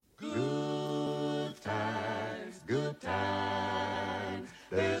good time.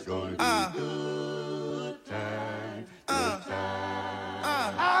 There's gonna be good time. Good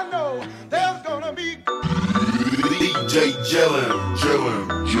time. I know there's gonna be DJ Jellin.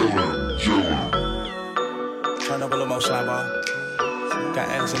 Turn up a little more slime ball. Got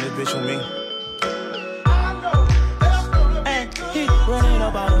ass in this bitch with me. And he running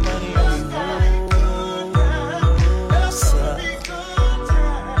up all the money on you.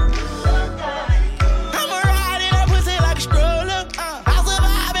 I'ma ride in that pussy like a stroller. I'll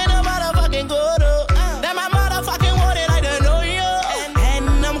survive in a motherfucking gutter. That my motherfucking wanted like the New York.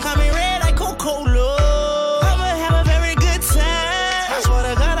 And I'm coming red like Coca-Cola. I'ma have a very good time. I swear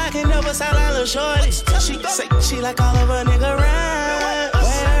to God I can never sound like a shorty. She say she like all of a nigga ride.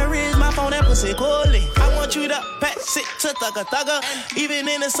 Where is my phone? That pussy coolly. I want you to pass it to thugger. Even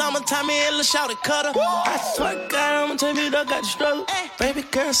in the summertime, me and Lil' Shawty cutter. I swear to God, I'ma tell you that got the struggle. Baby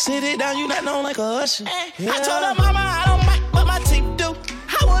girl, sit it down, you not known like a usher. Yeah. I told her mama I don't bite, but my teeth do.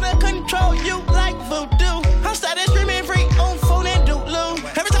 I wanna control you like voodoo. I'm started screaming free on phone and doodloo.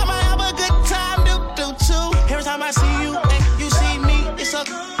 Every time I have a good time, do too. Every time I see you and you see me, it's a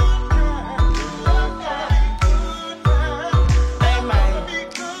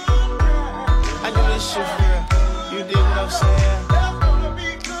shit for real. You dig what I'm saying?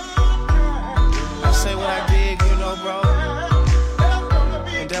 I say what I dig, you know, bro.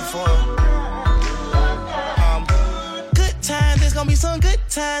 And therefore, good times, there's gonna be some good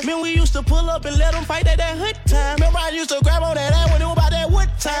times. Man, we used to pull up and let them fight at that hood time. Remember I used to grab on that ass when it was about that wood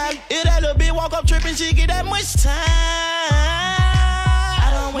time. If that little bitch walk up tripping, she get that much time.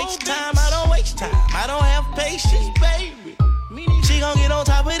 I don't waste time, I don't waste time. I don't have patience, baby. She gon' get on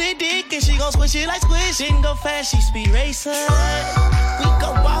top of the dick and she gon' squish it like squish. She can go fast, she speed racer. We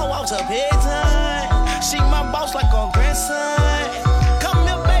gon' ball out to bedtime. She my boss like on grandson. Come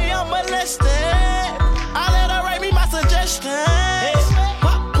here, baby, I'm molested. I let her write me my suggestions.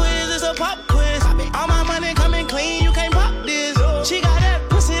 Pop quiz is a pop quiz. All my money coming clean, you can't pop this. She got that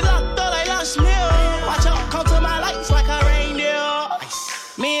pussy locked up like Lost Mill. Watch out, come to my lights like a reindeer.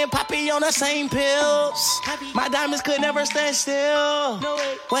 Me and Poppy on the same pills. My diamonds could never stand still.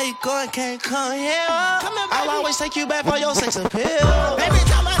 Where you going, can't come here. I'll always take you back for your sex appeal. Every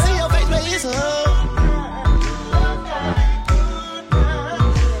time I see your face, baby, it's a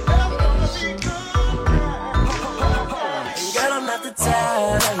girl, I'm not the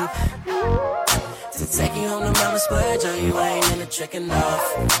type to take you home to mama splurge on you. I ain't into tricking off.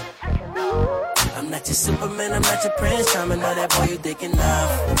 I'm not your Superman, I'm not your Prince Charming. Know that boy you thick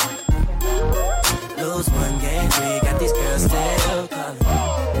enough. Lose one game, three, got these girls still calling.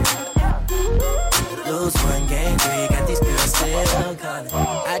 Lose one game, three, got these girls still calling.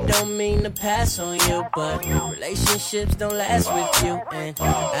 I don't mean to pass on you, but relationships don't last with you. And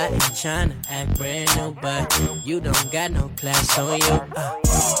I ain't tryna act brand new, but you don't got no class on you.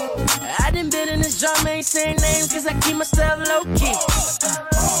 I done been in this drama, ain't saying names, cause I keep myself low-key.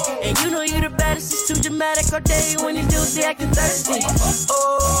 And you know you the baddest, it's too dramatic all day when you do the acting thirsty.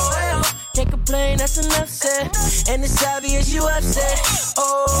 Oh, well, can't complain, that's enough said. And it's obvious you upset.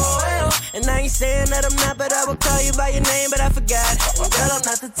 Oh, well, and I ain't saying that I'm not, but I will call you by your name, but I forgot. And girl, I'm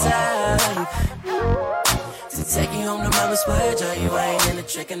not the type to take you home to mama splurge on you. I ain't into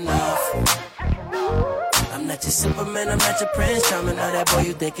tricking off. I'm not your Superman, I'm not your Prince Charming. Know that boy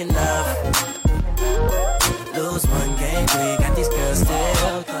you thick enough. Lose one game, three, got these girls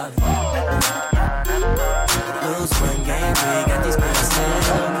still calling. Lose one game, three, got these girls still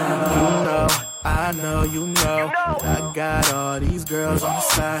calling. You know, I know, you know that I got all these girls on the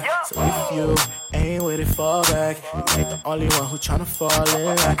side. So if you ain't with it, fall back. You ain't the only one who tryna fall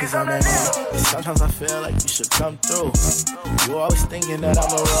in line, cause I'm that nigga. Sometimes I feel like you should come through. You always thinking that I'm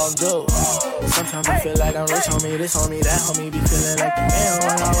the wrong dude. Sometimes I feel like I'm rich, homie, this homie, that homie. Be feeling like the man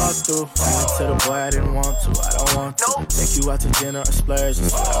when I walk through. I went to the boy I didn't want to, I don't want to. Take you out to dinner or splurge,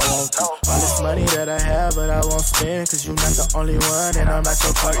 that's what I want to. All this money that I have, but I won't spend, cause you're not the only one, and I'm not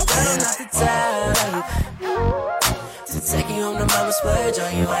your partner. I'm not the type to take you home to mama splurge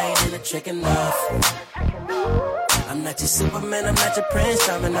on you. I ain't into tricking off. I'm not your Superman, I'm not your Prince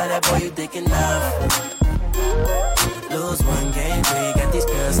Charming. Know that boy you thick enough. Lose one game, three, got these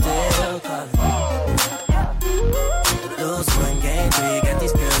girls still calling. Lose one game, three, got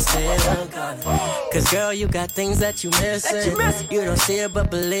these girls still calling. Cause girl, you got things that you missing. You don't see it,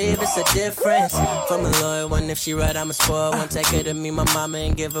 but believe it's a difference. From a loyal one, if she right, I'ma spoil one. Take her to me, my mama,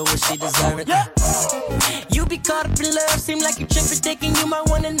 and give her what she deserves. You be caught up in love, seem like you tripping, thinking you my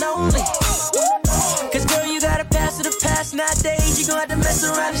one and only. Cause girl, you gotta pass to the past nowadays. You gon' have to mess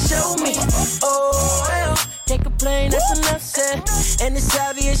around and show me. Oh, well, Can't complain, that's enough said. And it's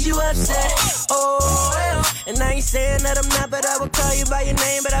obvious you upset. Oh, and I ain't saying that I'm not, but I would call you by your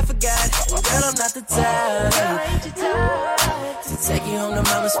name, but I forgot. Girl, I'm not the type to take you home to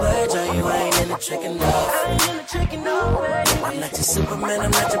mama's splurge on you. I ain't in the trick enough. I'm not your Superman,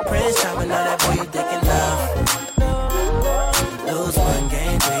 I'm not your Prince. Trying to know that boy you dick enough. Lose one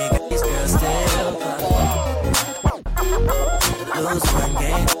game, but you got these girls still calling. Lose one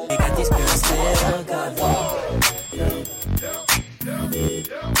game, you got these girls still calling.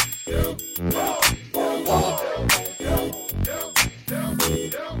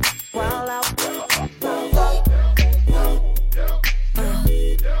 While out.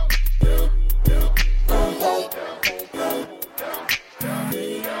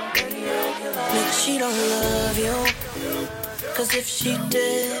 Nigga, she don't love you. Cause if she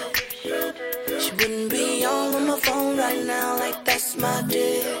did, she wouldn't be on my phone right now like that's my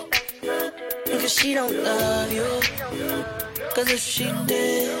dick. Cause she don't love you. Cause if she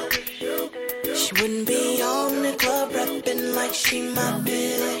did, she wouldn't be on the club rapping like she my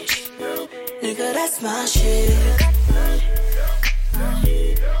bitch. Nigga, that's my shit.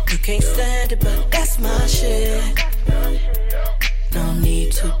 You can't stand it, but that's my shit. No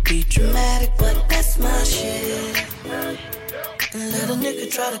need to be dramatic, but that's my shit. Let a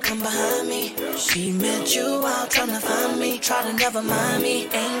nigga try to come behind me. She met you out tryna find me. Try to never mind me.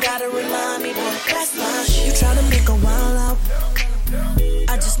 Ain't gotta remind me, boy, that's my shit. You try to make a wild out.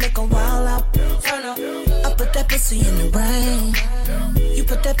 I just make a wild out. Turn up. I put that pussy in the rain. You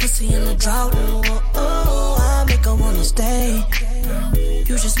put that pussy in the drought. Oh, I make her wanna stay.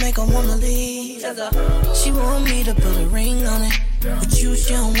 You just make her wanna leave. She want me to put a ring on it, but you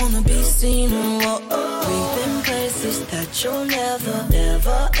don't wanna be seen. We've been places that you'll never,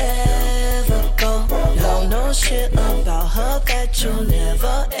 ever, ever go. No shit about her that you'll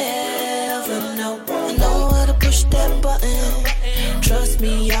never, ever know. I know how to push that button. Trust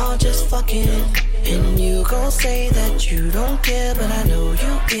me, y'all just fucking. And you gon' say that you don't care, but I know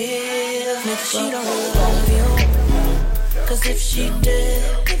you give. Nigga, she don't love you. Cause if she did,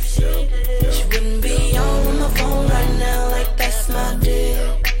 she wouldn't be on my phone right now like that's my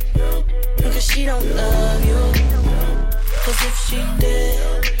dick. Cause she don't love you. Cause if she did,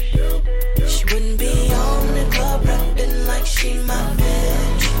 she wouldn't be on the club rapping like she my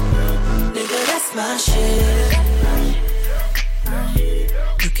bitch. Nigga, that's my shit.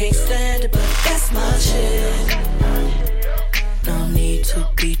 You can't stand it, but that's my shit. No need to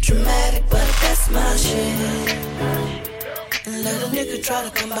be dramatic, but that's my shit. Let a nigga try to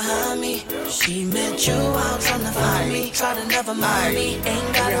come behind me. She met you out tryna find me. Try to never mind me.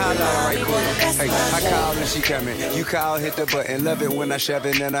 Ain't gotta remind me, but that's my shit. I call and she coming. You call, hit the button. Love it when I shove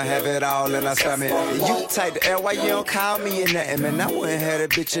it and I have it all in I stomach. You type the L, why you don't call me or nothing, man? I wouldn't have that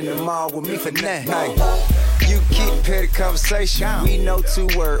bitch in the mall with me for nothing. You keep petty conversation. We know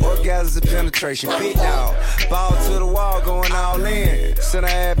 2 words, orgasms and penetration. Big dog, ball to the wall, going all in. Send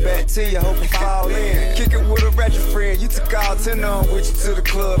her ass back to you, hope you fall in. Kick it with a ratchet friend. You took all 10 on with you to the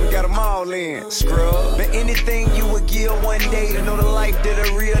club and got them all in. Scrub. But anything you would give one day to know the life that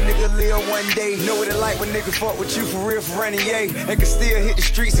a real nigga live one day. Know what it like when niggas fuck with you for real, for running yay. And can still hit the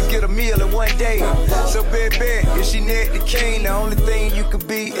streets and get a meal in one day. So baby, if she net the king, the only thing you could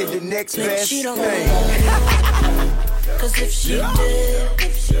be is the next best thing. Cause if she did,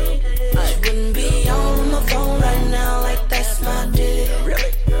 she wouldn't be on my phone right now like that's my dick.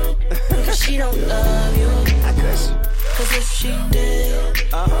 Really? Cause she don't love you. I guess. Cause if she did,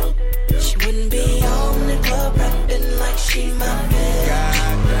 she wouldn't be on the club rapping like she my bitch.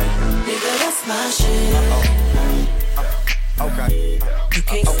 Nigga, that's my shit. Okay. You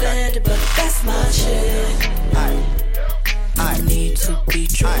can't stand it, but that's my shit. I need to be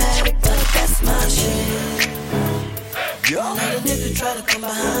dramatic, but that's my shit. Let a nigga try to come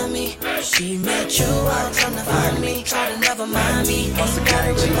behind me. She met you out tryna find me. Try to never mind me. Ain't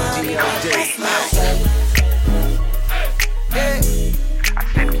gotta remind me, but that's my shit. I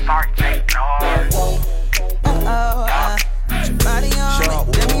said I'm sorry, Jake. Put your body on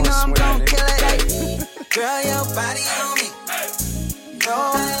me. Let me know I'm gon' kill it. Girl, your body on me. Know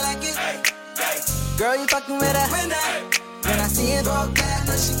I like it. Girl, you fucking with her. When I see it, broke that,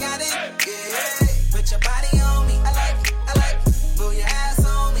 know she got it. Yeah. Put your body on me. I like it. Move your ass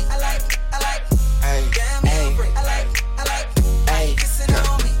on me. I like it. Hey, damn, hey. I like it. Hey, kissing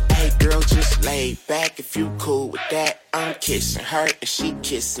on me. hey, girl, just lay back if you cool with that. I'm kissing her and she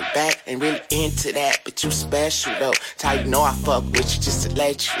kissing back. Ain't really into that, but you special though. Tell you know I fuck with you just to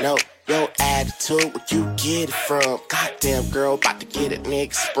let you know. Your attitude, where you get it from? Goddamn girl, about to get a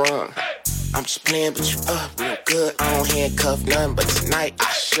nigga sprung. I'm just playing, but you up real good. I don't handcuff none, but tonight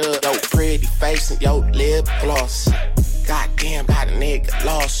I should. Yo, pretty face and yo lip gloss. Goddamn, got a nigga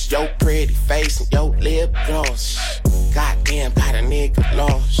lost. Yo, pretty face and yo lip gloss. Goddamn, got a nigga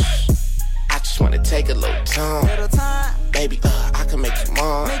lost. I just wanna take a little time. Baby, I can make you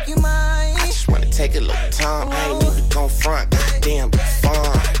mine. I just wanna take a little time. I ain't even gon' front. Goddamn, be fun.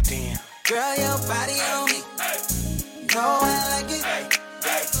 Goddamn. Girl, your body on me. You know I like it.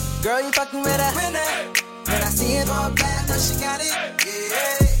 Girl, you fucking with her. When I see it all bad, know she got it.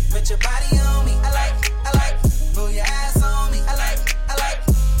 Yeah. Put your body on me. I like. Move your ass on me. I like.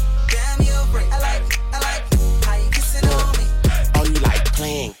 Damn, you a freak. I like. How you kissing on me? Oh, you like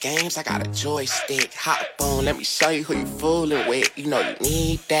playing games? I got a joystick. Hop on, let me show you who you fooling with. You know you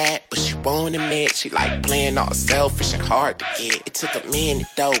need that, but she won't admit. She like playing all selfish and hard to get. It took a minute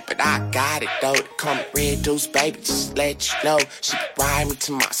though, but I got it though. They call me Red Deuce, baby, just let you know. She ride me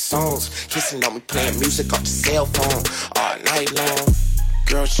to my songs, kissing on me, playing music off the cell phone all night long.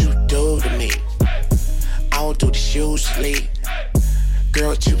 Girl, what you do to me? I don't do this usually. Girl,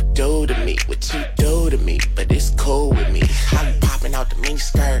 what you do to me? What you do to me? But it's cool with me. How you popping out the mini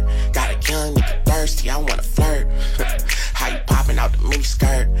skirt? Got a young nigga thirsty, I wanna flirt. How you popping out the mini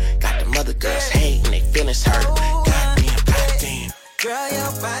skirt? Got the mother girls hating, they feelings hurt. Goddamn. Girl,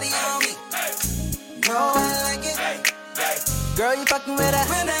 your body on me. No, I like it. Girl, you fucking with her.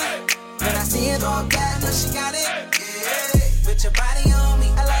 When I see it all bad, know she got it. Yeah. Put your body on me.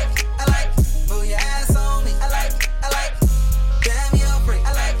 I like. Move your ass on me. I like. Damn, you're free.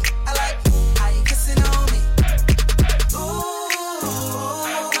 I like. How you kissing on me? Ooh,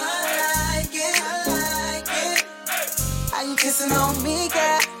 I like it. How you kissing on me,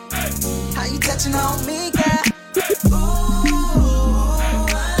 girl? How you touching on me, girl? Ooh,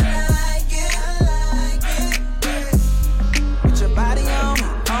 I like it. Put your body on me.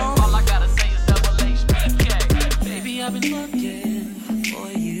 All I gotta say is double HBK. Baby, I've been looking for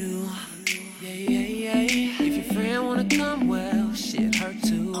you. Yeah. If your friend wanna come, well, shit, her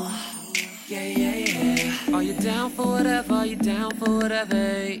too. Yeah. Are you down for whatever? Are you down for whatever?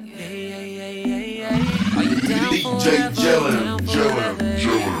 Yeah. Are you down for whatever?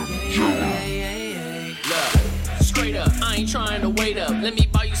 Look, straight up, I ain't trying to wait up. Let me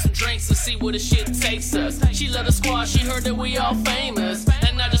buy you some drinks and see what the shit takes us. She love the squad, she heard that we all famous.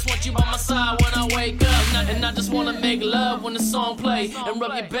 And I just want you by my side when I wake up. And I just wanna make love when the song play. And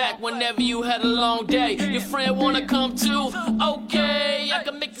rub your back whenever you had a long day. Your friend wanna come too? Okay, I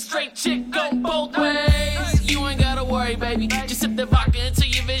can make the straight chick go both ways. You ain't gotta worry, baby. Just sip the vodka until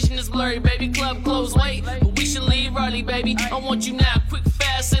your vision is blurry, baby. Club closed late, but we should leave early, baby. I want you now, quick,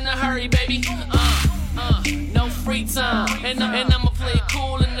 fast, in a hurry, baby. No free time, and I'ma play it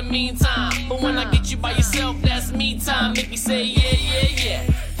cool in the meantime. But when I get you by yourself, that's me time. Make me say yeah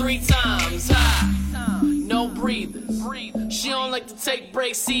 3 times high. No breathers. She don't like to take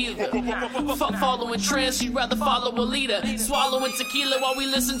breaks either. Fuck following trends, she'd rather follow a leader. Swallowing tequila while we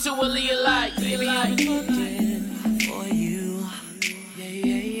listen to Aaliyah like. Baby, I've been looking for you.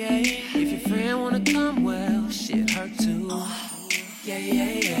 Yeah. If your friend wanna come, well, shit, her too.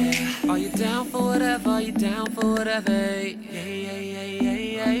 Yeah. Are you down for whatever? Are you down for whatever?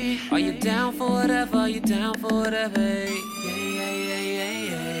 Yeah. Are you down for whatever? Are you down for whatever? Yeah.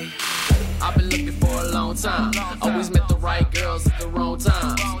 I've been looking for a long time. Always met the right girls at the wrong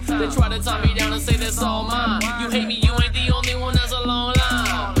times. They try to tie me down and say that's all mine. You hate me, you ain't the only one, that's a long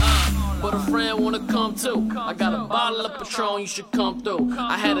line. But a friend wanna come too. I got a bottle of Patron, you should come through.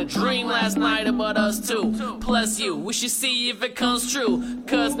 I had a dream last night about us two. Plus you, we should see if it comes true.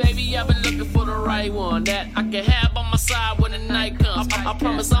 Cause baby, I've been looking for the right one that I can have by my side when the night comes. I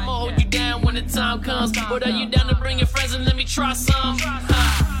promise I'ma hold you down when the time comes. But are you down to bring your friends and let me try some?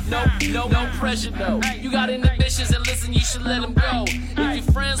 No pressure though. You got inhibitions and listen, you should let them go. If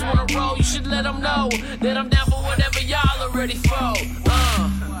your friends wanna roll, you should let them know that I'm down for whatever y'all are ready for.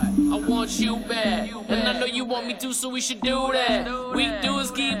 I want you bad, and I know you want me to, so we should do that. We do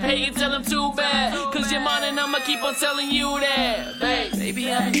is keep hating, tell them too bad. Cause you're mine and I'ma keep on telling you that.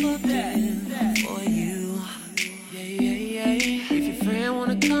 Baby, I've been looking for you. Yeah. If your friend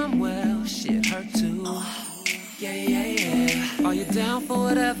wanna come, well, shit, her too. Yeah. Are you down for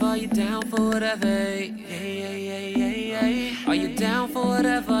whatever? Are you down for whatever? Yeah. Are you down for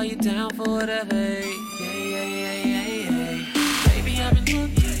whatever? Are you down for whatever? Yeah. Baby, I've been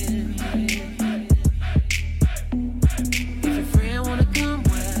looking. If your friend wanna come,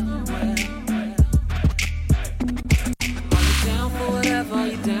 well. Are you down for whatever? Are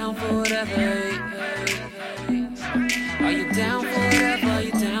you down for whatever? Are you down for whatever? Are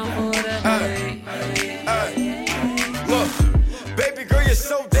you down for whatever? Look, baby girl, you're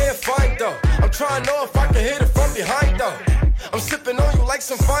so damn fine though.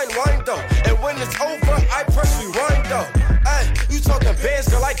 fine wine though. And when it's over, I press rewind though. Ay, you talking bands,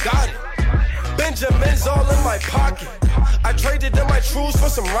 girl, I got it. Benjamin's all in my pocket. I traded in my trues for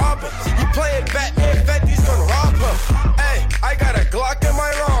some robbers. You playing Batman, Fetty's gonna rob him. Ay, I got a Glock in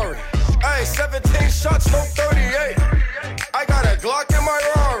my Rari. Ay, 17 shots, no 38. I got a Glock in my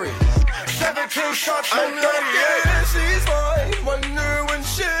Rari. 17 shots, no 38. Yeah, she's mine. Wonder when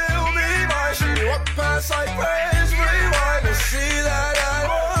she'll be mine. She walk past like praise, rewind and see that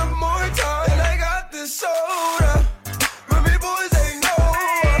I one more time. And I got this soda. Remy boys ain't no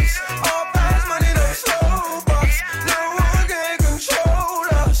ups. All fast money, no slow bucks. No one can control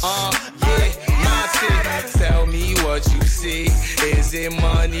us. Yeah, my chick, tell me what you see. Is it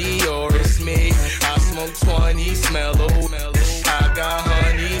money or it's me? I smoke 20, smell old. I got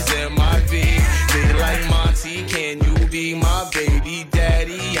honeys in my V. They like Monty, can you be my baby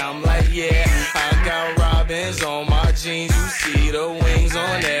daddy? I'm like, yeah. I got robins on my jeans. You see the wings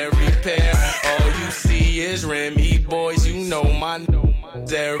on every pair. All you see is Remy boys. You know my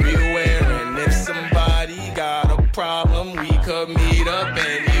everywhere. And if somebody got a problem, we could meet up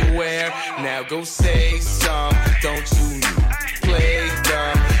anywhere. Now go say some. Don't you play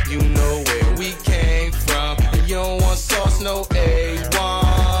dumb? You know where we came from. You don't want sauce, no A1.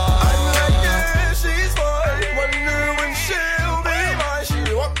 I'm like, yeah, she's mine. Wonder when she'll be mine.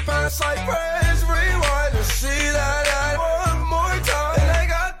 She walk past like praise, rewind and see that I one more time. And I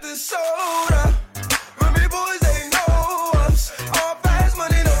got this soda. Remy boys ain't no ups. All fast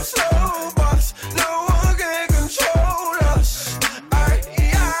money, no slow bucks. No one can control us.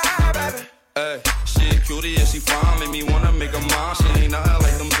 Yeah, baby. Hey, she a cutie and she fine. Make me wanna make her mine. She ain't nothing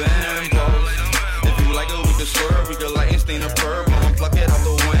like them bambos. If you like it, we can swerve. We can light and stain the purple and pluck it out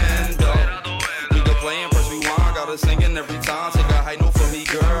the window. We can play and press rewind. Got her singing every time. Take a high note for me,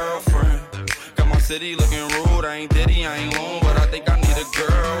 girlfriend. Got my city looking rude. I ain't Diddy, I ain't lone, but I think I need a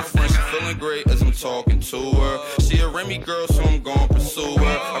girlfriend. She feeling great as I'm talking to her. She a Remy girl, so I'm gon' pursue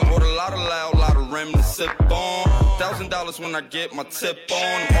her. I bought a lot of loud, lot of Rem to sip on. $1,000 when I get my tip on.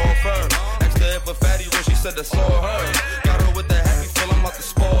 I'm off her. Asked her if a fatty rich, she said that's all her. Got her with the happy feel, I'm about to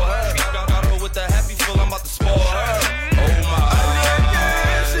spoil her. Got her with the happy feel, I'm about to spoil her. Oh my.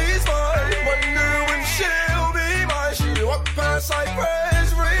 Yeah, she's mine. Wonder when she'll be mine. She walk past like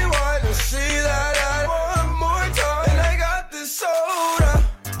praise, rewind and see that I one more time. And I got this soda.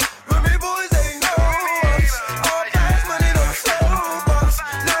 Remy boys ain't no ups. All fast money, no slow bucks.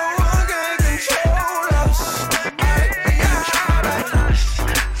 No one can control us.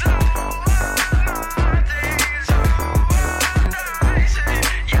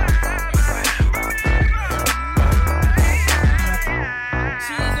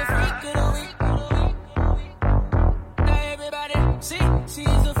 She's a freak of the week. Now everybody, see,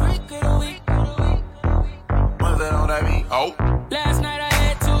 she's a freak of the week. What's that on that beat? Oh. Last night I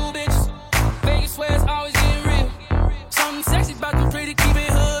had 2 bitches. Vegas where it's always getting real. Something sexy about them pretty keeping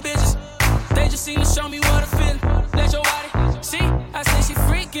hood bitches. They just seem to show me what I feel. Let your body see. I say she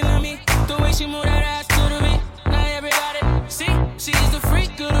freaking on me. The way she move that ass to the beat. Now everybody see. She's the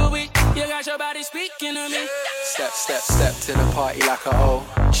freak of the week. You got your body speaking to me. Step to the party like a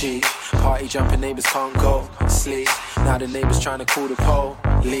OG. Party jumping, neighbors can't go sleep. Now the neighbors trying to call the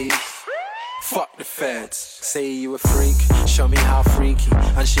police. Fuck the feds. Say you a freak, show me how freaky.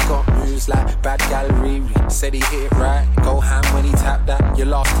 And she got moves like bad gal Riri. Said he hit it right, go ham when he tapped that. Your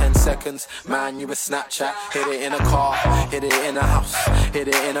last 10 seconds, man, you a Snapchat. Hit it in a car, hit it in a house, hit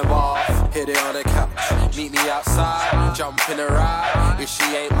it in a bar, hit it on a couch. Meet me outside, jump in a ride. If she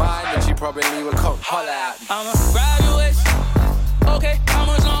ain't mine, then she probably would come holla at me. I'ma grab your waist. Okay, how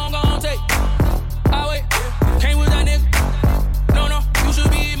much long gon' take? I wait, came with that nigga. No, you should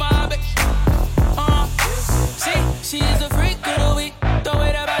be my bitch. See, she's a freak of the week. The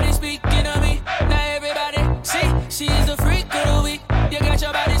way that body speaking to me. Now everybody, see, she's a freak of the week. You got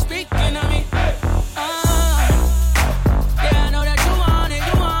your body speaking to me. Yeah, I know that you want it,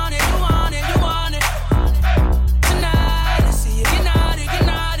 you want it, you want it, you want it. Tonight, I see you get naughty, get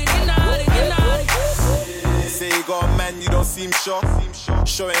naughty, get naughty, get naughty. Say you got a man, you don't seem sure.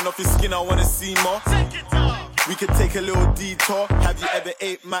 Showing off your skin, I wanna see more. We could take a little detour. Have you ever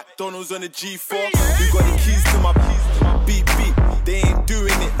ate McDonald's on a G4? We got the keys to my beep beep. They ain't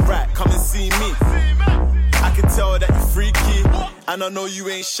doing it right, come and see me. I can tell that you're freaky, and I know you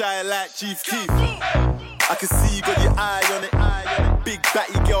ain't shy like Chief Keef. I can see you got your eye on it. Big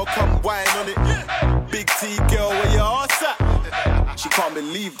batty girl, come whine on it. Big T girl, where your ass at? She can't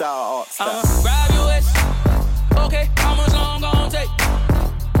believe that I asked that. I'ma grab your waist. Okay, how much long gon' take?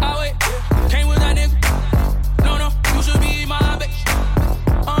 I wait, came with that nigga. No, you should be my bitch.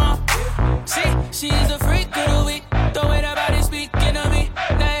 See, she's a freak of the week. The way that body speaking to me.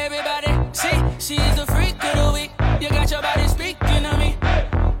 Now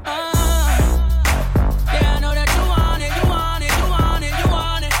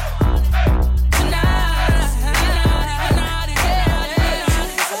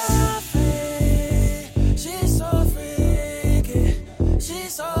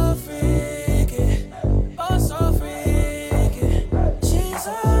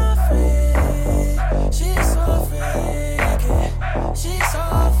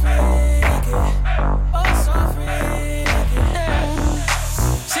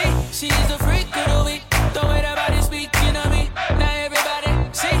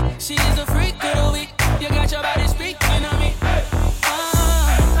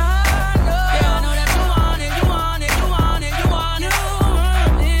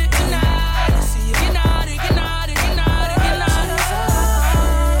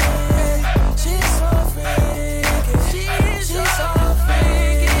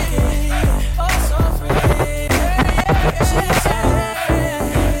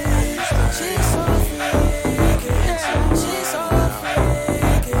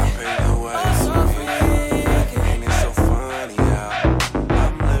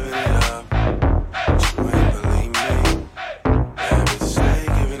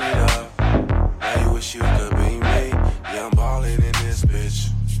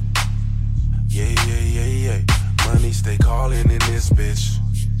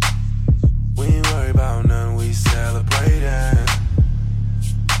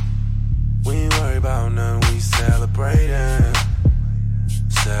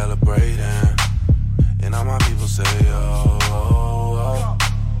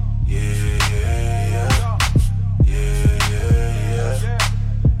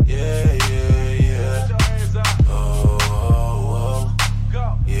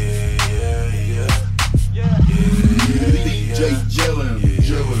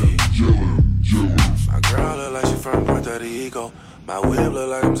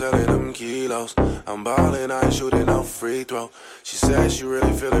telling them kilos. I'm ballin', I ain't shooting no free throw. She said she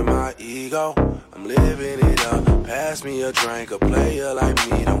really feeling my ego. I'm living it up. Pass me a drink, a player like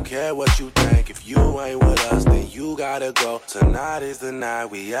me. Don't care what you think. If you ain't with us, then you gotta go. Tonight is the night,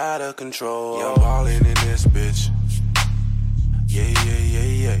 we out of control. Yeah, I'm ballin' in this bitch. Yeah, yeah, yeah,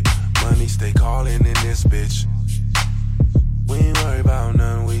 yeah. Money stay callin' in this bitch. We ain't worry about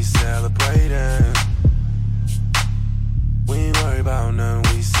none, we celebrating. We ain't worry about none,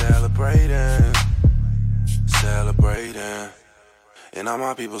 we celebrating. Celebrating. And all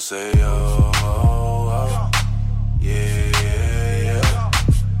my people say, oh, oh, oh. Yeah, yeah, yeah.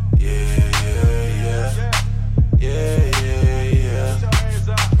 Yeah, yeah, yeah. Yeah, yeah, yeah.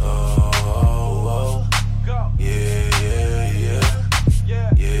 Oh, oh, oh. Yeah, yeah, yeah. Yeah,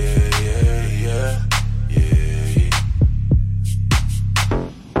 yeah, yeah. Yeah.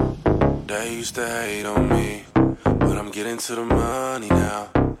 They used to hate on me, but I'm getting to the money now.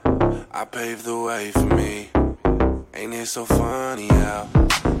 I paved the way for me. Ain't it so funny how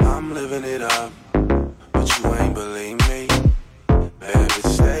I'm living it up, but you ain't believe me. Bad bitch,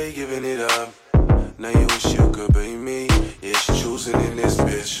 stay giving it up. Now you wish you could be me. Yeah, she choosing in this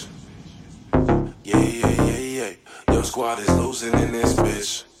bitch. Yeah, yeah, yeah, yeah. Your squad is losing in this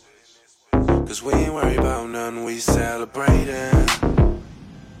bitch. Cause we ain't worried about none, we celebrating.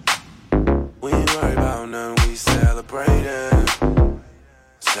 We ain't worried about none, we celebrating.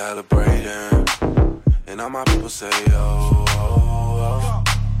 Celebrating. And all my people say, oh, oh, oh.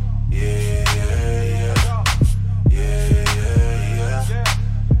 Yeah, yeah, yeah. Yeah, yeah, yeah.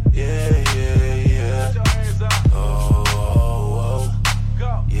 Yeah, yeah, yeah. Oh, oh,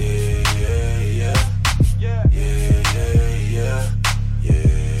 oh. Yeah, yeah, yeah. Yeah, yeah, yeah.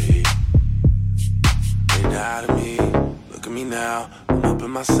 Yeah. They died of me. Look at me now. I'm up in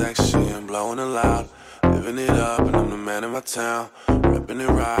my section, blowing it loud. Living it up, and I'm the man in my town. Reppin' it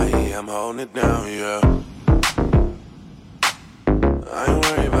right, yeah, I'm holding it down, yeah. I ain't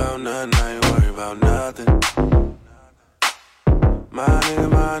worried about nothing, I ain't worried about nothing. My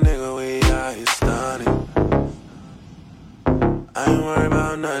nigga, we out here stunning. I ain't worried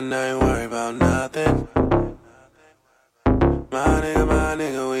about nothing, I ain't worried about nothing. My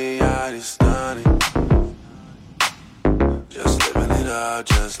nigga, we out here stunning. Just living it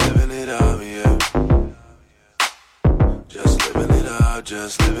up, yeah.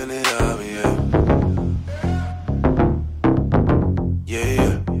 Just living it up, yeah. Yeah,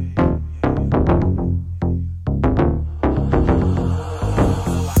 yeah.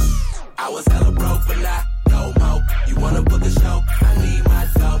 I was hella broke, but not no more. You wanna book a show? I need my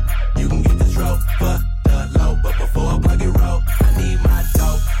dope. You can get the trophy for the low, but before I plug it roll, I need my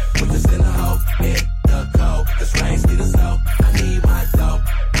dope. Put this in the hole, hit the cold. This rain see the snow. I need my dope.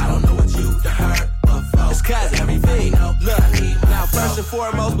 I don't know what you the hurt before. It's cause everything. Look, now first and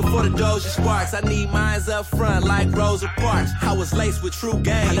foremost, before the Doja sparks, I need mines up front like Rosa Parks. I was laced with true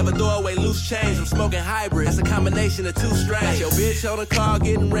game. I never throw away loose change. I'm smoking hybrid. That's a combination of two strains. Got your bitch on the car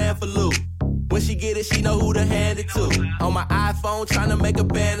getting ran for loot. When she get it, she know who to hand it to. On my iPhone, tryna make a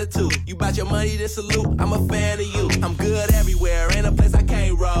band or two. You bout your money, then salute. I'm a fan of you. I'm good everywhere, ain't a place I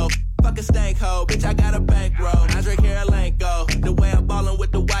can't roll. Fuck a stank hoe, bitch, I got a bankroll. I drink Carolanco, the way I'm ballin'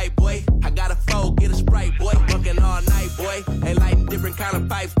 with the white boy. I got a foe, get a Sprite, boy. Bunkin' all night, boy. Ain't lighting different kind of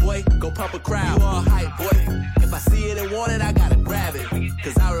pipes, boy. Go pump a crowd, you all hype, boy. If I see it and want it, I gotta grab it.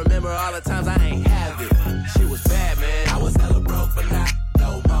 Cause I remember all the times I ain't have it. Shit was bad, man. I was hella broke, but not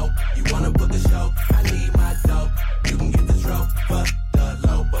no more. You wanna book a show? I need my dope. You can get the trophy for the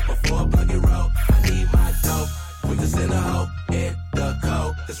low, but before I plug it roll, I need my dope. Put this in the hole, hit the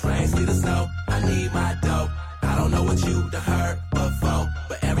cold. This rain, see the snow. I need my dope. I don't know what you done heard before,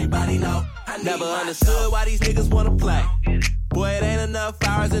 but everybody know. I never understood why these niggas wanna play. Boy, it ain't enough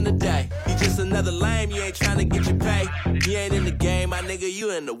hours in the day. You just another lame, you ain't tryna get your pay. You ain't in the game, my nigga,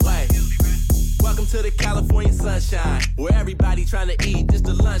 you in the way. Welcome to the California sunshine, where everybody tryna eat, just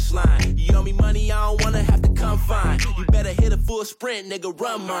the lunch line. You owe me money, I don't wanna have to come find. You better hit a full sprint, nigga,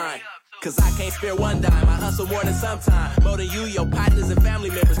 run mine. Cause I can't spare one dime, I hustle more than sometime. More than you, your partners and family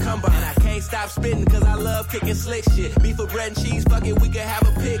members combined. And I can't stop spitting cause I love kicking slick shit. Beef for bread and cheese, fuck it, we can have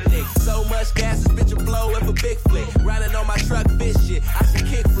a picnic. So much gas, this bitch will blow with a big flick. Riding on my truck, bitch shit, I should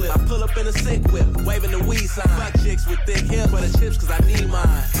kick flip. I pull up in a sick whip, waving the weed sign. Fuck chicks with thick hips for the chips cause I need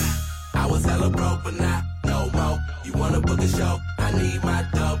mine. I was hella broke, but not no more. You wanna book a show? I need my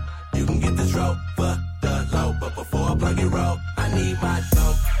dope. You can get the trophy for the low, but before I plug it roll, I need my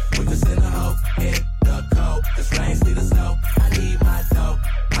dope. Put this in the hole, hit the cold. This rain, see the snow. I need my dope.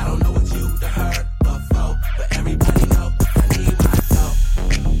 I don't know what you done heard before, but everybody know I need my dope.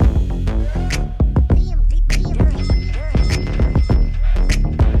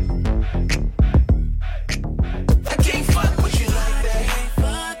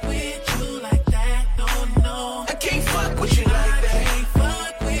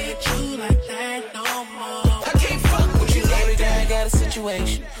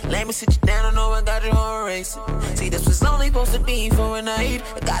 situation. Let me sit you down, I know I got your heart racing. See, this was only supposed to be for a night.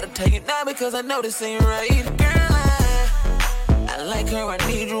 I gotta tell you now because I know this ain't right. Girl, I like her, I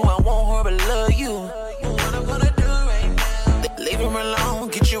need you, I want her, but love you. What I'm gonna do right now? Leave her alone,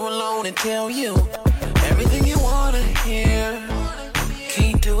 get you alone and tell you everything you wanna hear.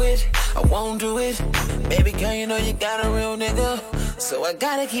 Can't do it, I won't do it. Baby girl, you know you got a real nigga, so I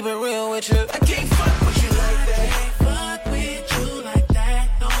gotta keep it real with you. I can't fuck with you like that. I can't fuck with you like that,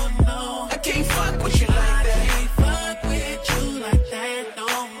 no, no. I can't fuck with you like that. I can't fuck with you like that, no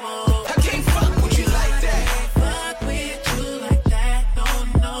more. I can't fuck with you like that. I can't fuck with you like that, no,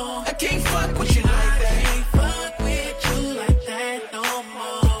 no. I can't fuck with you like that. I can't fuck with you like that, no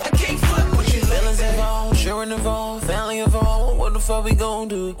more. I can't fuck with you. Feelings involved, sure involved, family involved. What the fuck we gon'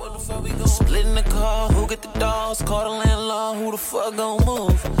 do? What the fuck we gon' split in the car? Who get the dogs? Call the landlord. Who the fuck gon'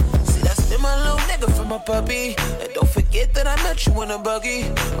 move? See, that's been my little nigga from my puppy. And don't forget that I met you in a buggy.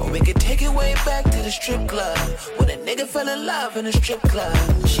 Or we could take it way back to the strip club when a nigga fell in love in a strip club.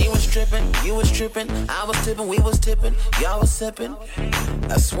 She was tripping, you was tripping, I was tipping, we was tipping, y'all was sipping.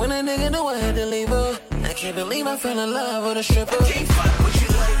 I swear a nigga knew I had to leave her. I can't believe I fell in love with a stripper. I can't fuck with you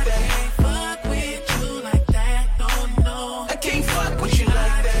like that. I can't fuck with you like that, no, no. I can't fuck with you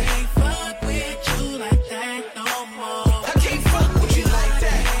like that. I can't fuck with you like that, no more. I can't fuck with you like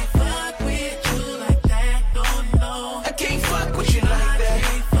that. I can't fuck with you like that, no, no. I can't fuck with you like that. I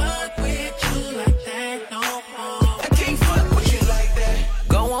can't fuck with you like that, no more. I can't fuck with you like that.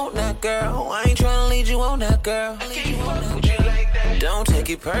 Go on now, girl. I ain't tryna lead you on that, girl. I can't fuck with you like that. Don't take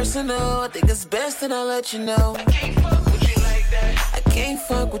it personal. I think it's best that I let you know. I can't fuck with you like that. I can't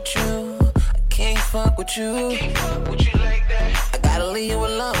fuck with you. Can't fuck with you. I can't fuck with you like that. I gotta leave you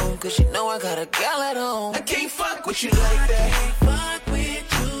alone, cause you know I got a gal at home. I can't fuck with you like that. I can't fuck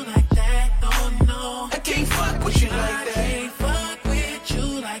with you like that, no, no. I can't fuck with you like that. I can't fuck with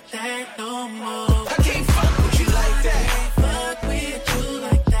you like that, no more. I can't fuck with you like that. I can't fuck with you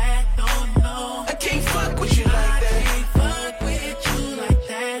like that, no, no. I can't fuck with you like that. I can't fuck with you like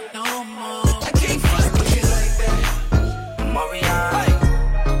that, no more. I can't fuck with you like that. Marianne.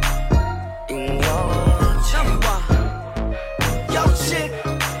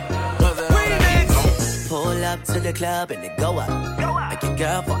 Up to the club and it go up. Make your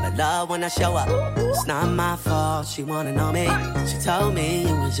girl fall in love when I show up. It's not my fault, she wanna know me. She told me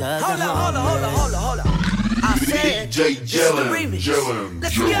it was just hold up. I said DJ Jellin.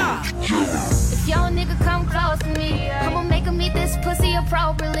 Let's go. If your nigga come close to me, I'ma make him eat this pussy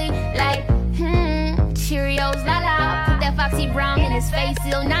appropriately. Like, Cheerios, la la. Put that Foxy Brown in his face,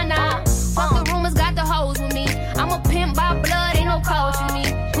 still nah. Fuck the rumors, got the hoes with me. I'm a pimp by blood, ain't no coach with me.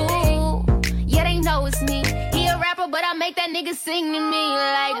 Ooh, yeah, they know it's me. He a rapper, but I make that nigga sing to me.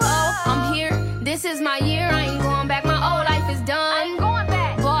 Like, oh, I'm here, this is my year. I ain't going back, my old life is done. I ain't going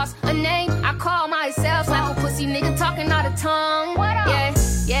back. Boss, a name, I call myself. Slap a pussy nigga talking out of tongue. What up?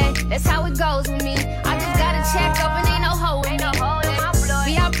 Yeah, that's how it goes with me. I just got a check up and ain't no hoe in me.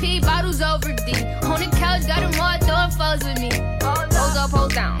 VIP bottles over D. On the couch, got them all throwing foes with me. Pose up,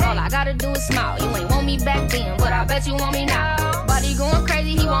 pose down. All I gotta do is smile. You ain't want me back then, but I bet you want me now. Body going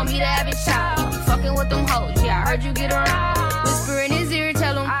crazy, he want me to have his child. He be fucking with them hoes, yeah, I heard you get around. Whisper in his ear,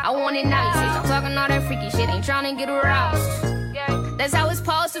 tell him I want it now. He say stop talking all that freaky shit, ain't trying to get aroused. That's how it's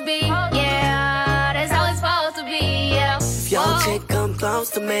supposed to be, yeah. That's how it's supposed to be, yeah. If your chick come close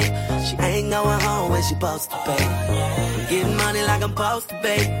to me, she ain't going home when she supposed to pay. I'm getting money like I'm supposed to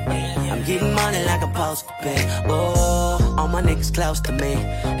pay. I'm getting money like I'm supposed to pay. Oh, all my niggas close to me,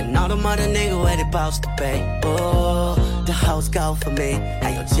 and all the mother niggas where they supposed to pay. Oh, the hoes go for me. Now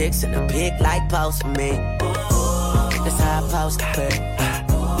your chicks in the pic like post for me. Oh, that's how I'm supposed to pay.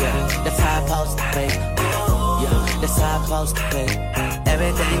 Yeah, that's how I'm supposed to pay. Yeah, that's how I'm supposed to pay.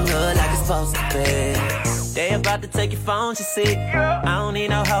 Everything good like it's supposed to be. They about to take your phone, you see. I don't need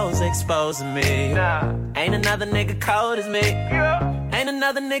no hoes exposing me. Ain't another nigga cold as me. Ain't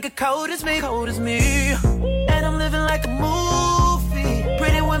another nigga cold as me. And I'm living like a movie.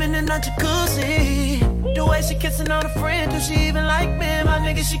 Pretty women in a jacuzzi. The way she kissing on a friend, do she even like me? My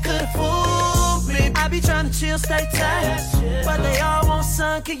nigga, she could've fooled me. I be trying to chill, stay tight, but they all want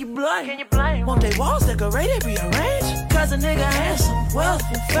sun, can you blame? Want they walls decorated, rearranged? Cause a nigga handsome, wealth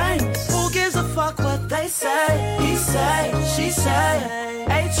and famous. Who gives a fuck what they say? He say, she say,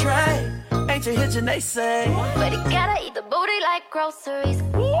 A-Trey, ain't you hitching, they say. But he gotta eat the booty like groceries.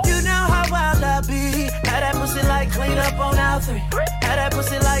 You know how wild I be. Had that pussy like clean up on aisle 3. Had that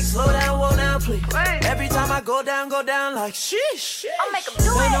pussy like slow down, whoa down, please. Every time I go down like sheesh. I'll make him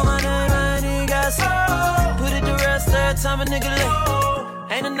do it. Ain't no money, I ain't got some. Put it to rest every time a nigga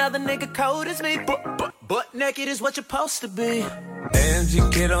late. Ain't another nigga cold as me. Butt naked is what you're supposed to be.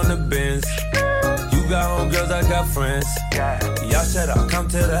 AMG kid on the Benz. You got homegirls, I got friends. Y'all said I'll come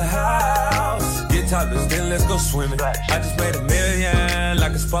to the house. Get topless, then let's go swimming. I just made $1 million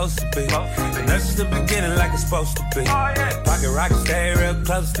like it's supposed to be. And that's just the beginning like it's supposed to be. Pocket rocket stay real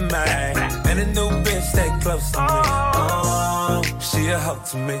close to me. And a new bitch stay close to me. Oh, she a hoe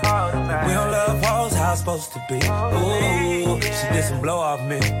to me. We don't love hoes how it's supposed to be. Ooh, she did some blow off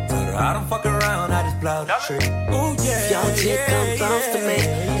me. Told her I don't fuck around, I just blow the tree. Ooh, yeah. Your chick come close to me.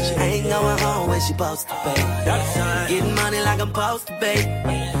 She ain't going home when she supposed to be. Getting money like I'm supposed to be.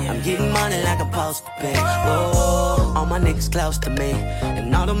 I'm getting money like I'm supposed to be. Oh, all my niggas close to me.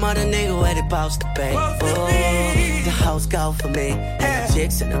 And all the mother niggas where they supposed to be. Oh, the hoes go for me. And the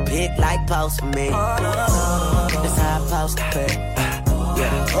chicks in the pit like post for me. Oh, that's how I'm supposed to be.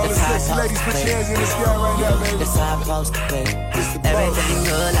 Yeah, all the sexy ladies, put your hands in the sky right now, baby. That's how I'm supposed to be. Everything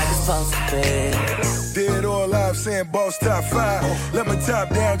good like it's supposed to be. Dead or alive, saying boss top 5. Let my top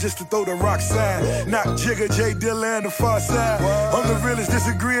down just to throw the rock sign. Knock Jigga, J Dilla, and the far side. I'm the realest,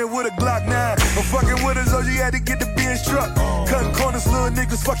 disagreeing with a Glock 9. I'm fucking with her, so she had to get the Benz truck. Cutting corners, little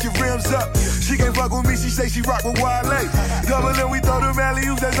niggas, fuck your rims up. She can't fuck with me, she say she rock with Wale. Doubling, we throw them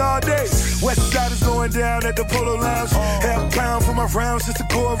alley-oops, that's all day. West side is going down at the Polo Lounge. Half pound for my rounds just to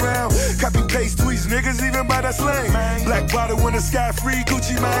go around. Copy paste tweets, niggas even by that slang. Black bottle when the sky free,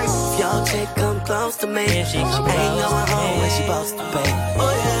 Gucci man. Your chick come close to me. She ain't going home when she supposed to be.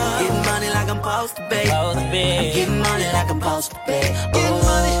 Getting money like I'm supposed to be. I'm getting money like I'm supposed to be.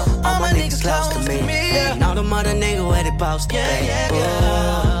 Oh, all my niggas close to me. And all the mother niggas where they supposed to be.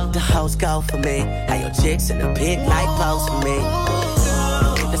 Oh, the hoes go for me. How your chicks in the pit like post for me.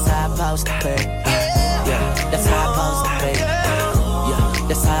 That's how I'm supposed to be. Yeah, that's how I'm supposed to be. Yeah,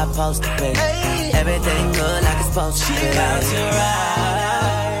 that's how I'm supposed to be. Everything good like it's supposed to be. She about to ride.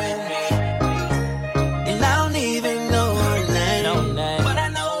 And I don't even know her name. But I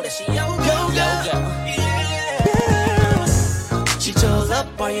know that she your girl. Yeah. She chose up,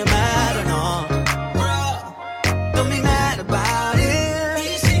 are you mad or not? Don't be mad about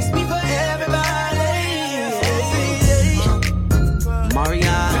it. She speaks for everybody.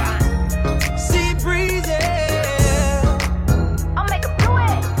 Mariana, see breezy. I'll make 'em do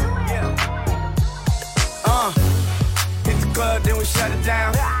it. Hit the club, then we shut it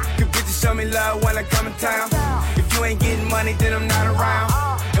down. Good bitches show me love when I come in town. If you ain't getting money, then I'm not around.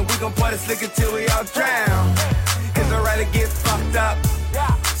 And we gon' pour this liquor till we all drown. Cause I'd rather get fucked up.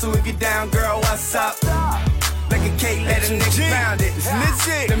 So if you down, girl, what's up? Like a cake, let a nigga pound it.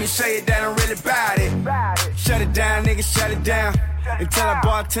 Let me show you that I'm really about it. Shut it down, nigga, shut it down. Until I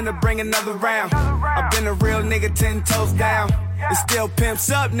bartender bring another round. I've been a real nigga 10 toes down. It still pimps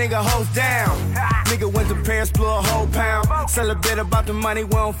up, nigga, hoes down. Nigga went to Paris, blew a whole pound. Sell a bit about the money,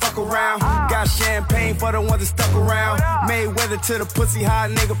 we don't fuck around. Got champagne for the ones that stuck around. Mayweather to the pussy, hot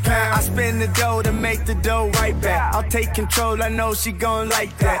nigga pound. I spend the dough to make the dough right back. I'll take control, I know she gon'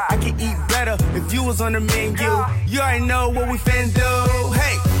 like that. I can eat better if you was on the menu. You already know what we finna do.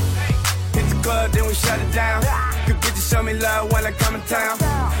 Hey, hit the club, then we shut it down. Good bitches show me love when I come in town.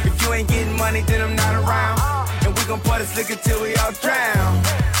 If you ain't getting money, then I'm not around. And we gon' pour this liquor till we all drown.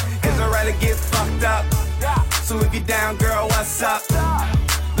 Cause I'd rather get fucked up. So if you down, girl, what's up?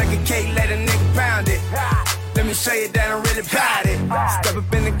 Like a cake, let a nigga pound it. Let me show you that I'm really about it. Step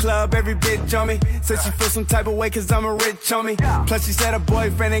up in the club, every bitch on me. Said she feel some type of way cause I'm a rich homie. Plus she said her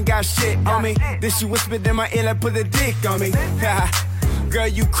boyfriend ain't got shit on me. Then she whispered in my ear like put the dick on me. Girl,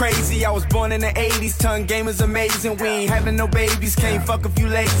 you crazy. I was born in the 80s. Tongue game is amazing. We ain't having no babies. Can't fuck if you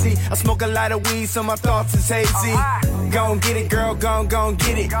lazy. I smoke a lot of weed, so my thoughts is hazy. Gon' get it, girl. Gon'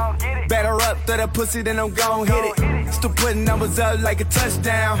 get it. Batter up, throw that pussy, then I'm gon' hit it. Still putting numbers up like a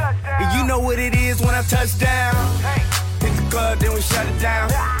touchdown. And you know what it is when I touch down. Hit the club, then we shut it down.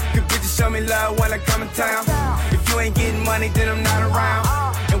 Good bitches show me love when I come in town. If you ain't getting money, then I'm not around.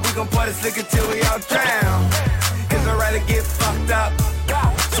 And we gon' pour this liquor till we all drown. Cause I'd rather get fucked up.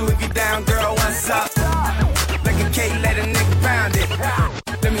 So if you down, girl, what's up? Like a cake, let a nigga pound it.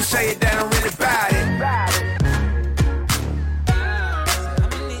 Let me show you that I'm really about it.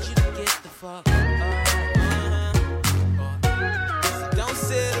 I'ma need you to get the fuck don't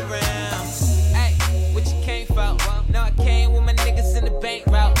sit around. Hey, what you came for? No, I came with my niggas in the bank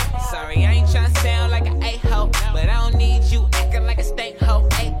route. Sorry, I ain't tryna sound like an A-ho, but I don't need you acting like a stank hoe.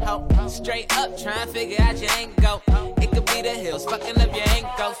 A-ho, straight up tryna figure out your angle. It could be the hills fucking up your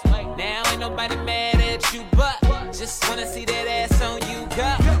ankles. Now ain't nobody mad at you, but just wanna see that ass on you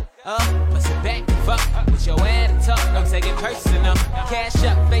go. Bust it back, fuck with your attitude. Don't take it personal. Cash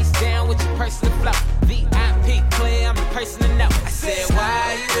up, face down with your personal flow. VIP clear, I'm the person to know. I said,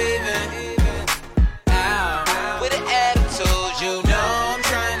 why you leaving? Out with an attitude, you know.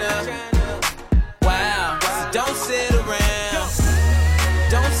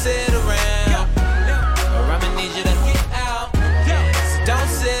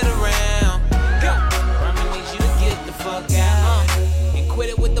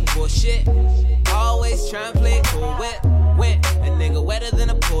 shit. Always tryna play cool whip. Went a nigga wetter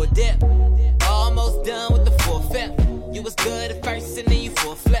than a poor dip. Almost done with the 4-5. You was good at first and then you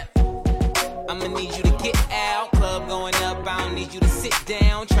 4-flip. I'ma need you to get out. Club going up, I don't need you to sit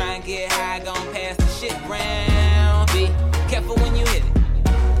down. Try and get high, gon' pass the shit round. Be careful when you hit it.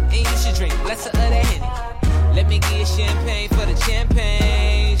 And you should drink less of that Henny. Let me give you champagne for the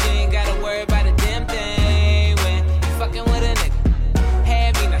champagne. You ain't gotta worry about a damn thing when you fucking with a nigga.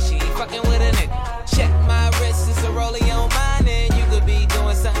 Have me, now she ain't fucking with a nigga. Check my wrist, it's a rollie on mine. And you could be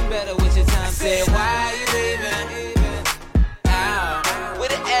doing something better with your time. Say, why you leaving? Out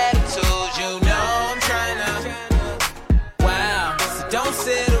with an attitude, you know I'm tryna. Wow, so don't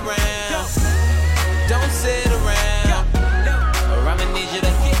sit around. Don't sit around. Or I'ma need you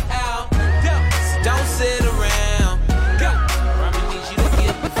to get out. So don't sit around. Or I'ma need you to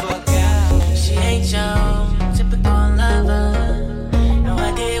get the fuck out. She ain't your typical lover. No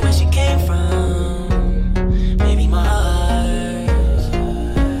idea where she came from. Maybe Mars.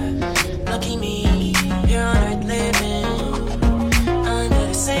 Lucky me, you're on Earth living under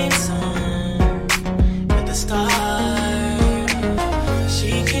the same sun with the stars.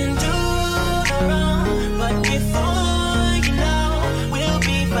 She can do no wrong, but before you know, we'll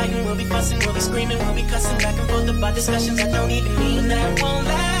be fighting, we'll be fussing, we'll be screaming, we'll be cussing back and forth about discussions that don't even mean that won't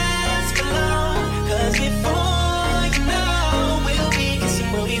last for long. Cause before you know, we'll be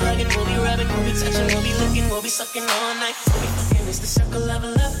kissing, we'll be hugging, we'll be rubbing, we'll be touching, we'll be licking, we'll be sucking all night. We'll be fucking, it's the circle of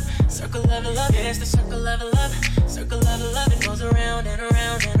love, circle of love, yeah, it's the circle of love, circle of love. It goes around and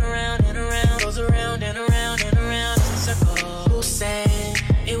around and around and around, goes around and around and around. It's a circle. Who said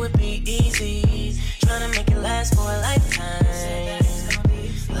it would be easy? Trying to make it last for a lifetime.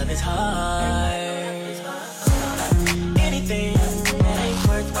 Love is hard. Anything that ain't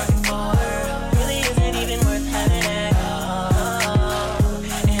worth working for really isn't even worth having at all.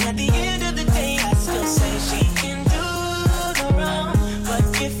 And at the end of the day, I still say she can do no wrong. But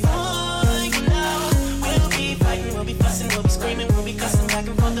before you know, we'll be fighting, we'll be fussing, we'll be screaming, we'll be cussing back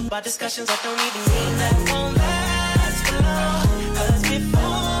and forth about discussions that don't even mean that won't last for long. Cause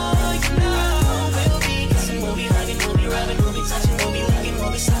before you know, we'll be kissing, we'll be hugging, we'll be rubbing, we'll be touching, we'll be licking,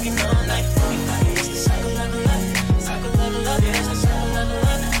 we'll be sucking all night. We'll be fighting, it's the circle of love, circle of love, yeah, it's the circle of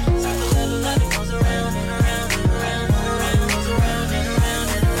love, circle of love. It goes around and around and around and around, goes around and around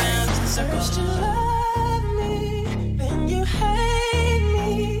and around. It's the circle. First you love me, then you hate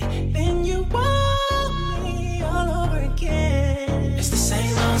me, then you want me all over again. It's the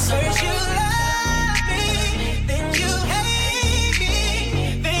same old circle. First you love me, then you hate me,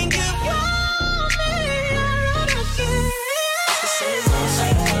 then you want me all over again. It's the same old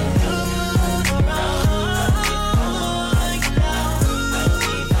cycle.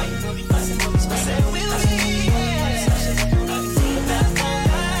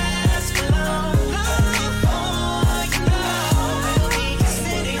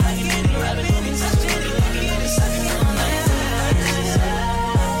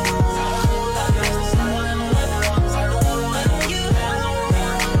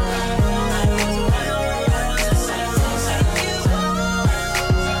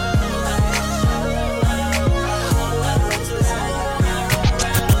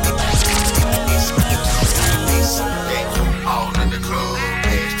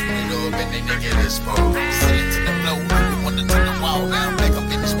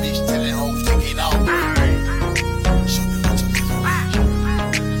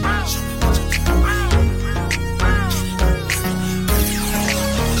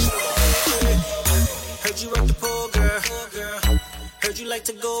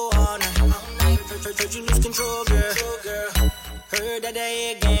 To go all night. Heard you lose control, girl. Heard that the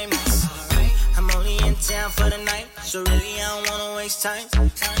head game is. I'm only in town for the night, so really I don't wanna waste time.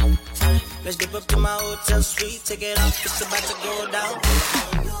 Let's dip up to my hotel suite, take it off, it's about to go down.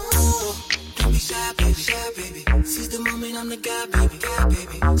 Don't be shy, baby. Seize the moment, I'm the guy, baby.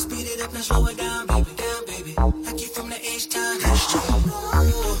 Speed it up, now slow it down, baby. I keep from the H-Town.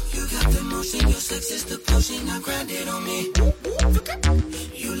 You got the motion, your sex is the potion, now grind it on me.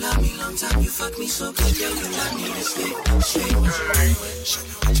 You love me long time, you fuck me so good, girl, you love me to sleep. Show me what you running with.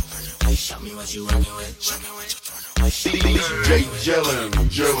 Show me what you running with. Show me what you running with. DJ Jellin.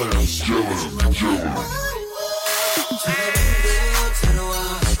 To the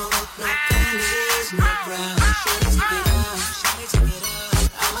wall, no panties, no brown. Shorty, take it out.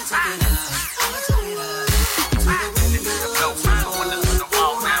 I'ma take it out. To the window, to the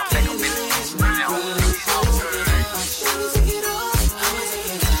wall, now take a minute.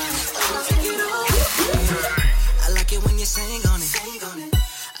 I like it when you sing on it.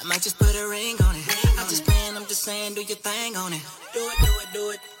 I might just put a ring on it. I'm just playing, I'm just saying, do your thing on it. Do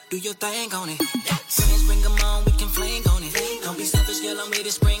it. Do your thing on it. Friends, bring them on, we can fling on it. Don't be selfish, girl, I'm with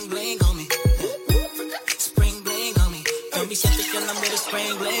a spring bling on me. Spring bling on me. Don't be selfish, girl, I'm with a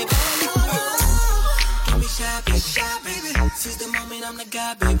spring bling. Don't be shy, baby. Since the moment I'm the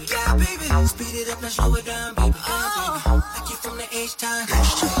guy, baby. Speed it up and slow it down, baby. Like you from the H-time.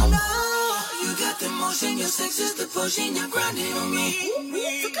 You got the motion, your sex is the potion, you're grinding on me.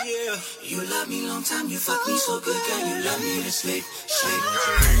 You love me long time, you fuck me so good, girl, you love me to sleep.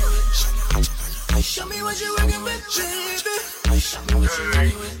 Show me what you working with, baby. Show me what you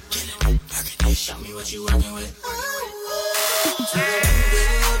working with. Show me what you working with. To the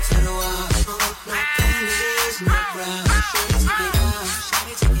window, to the wall. No panties, no bra. Shawty, take it out.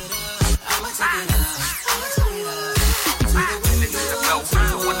 Shawty, take it out. I'ma take it out. I'ma take it out. To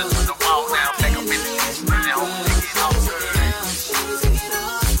the window, to the wall. Now take a minute. Now take it out. Shawty, take it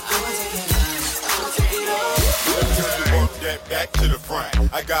out. I'ma take it out. I'ma take it out. Just to work that back to the front.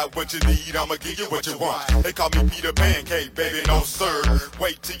 I got what you need, I'ma give you what you want. They call me Peter Pancake, baby, no sir.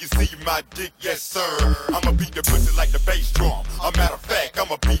 Wait till you see my dick, yes sir. I'ma beat the pussy like the bass drum. A matter of fact,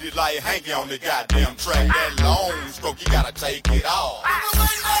 I'ma beat it like hanging on the goddamn track. That long stroke, you gotta take it off.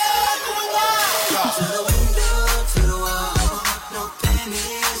 To the window, to the wall. No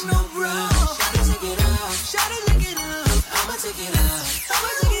panties, no bra. Shawty, take it out. Shawty, take it out. I'ma take it out. I'ma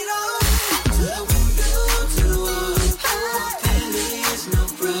take it out. To the window, to the wall. No panties, no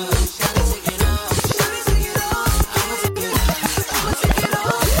bra. Shawty, take it out. Shawty, take it out. I'ma take it out. I'ma take it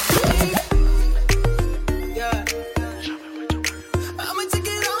out. Yeah. I'ma take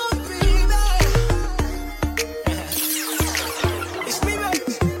it out, baby. It's me, baby.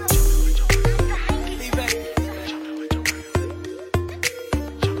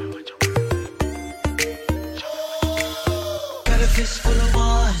 Got a fist full of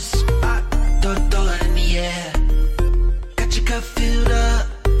ones, throw it in the air. Got your cup filled up,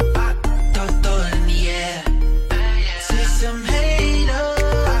 throw it in the air. See some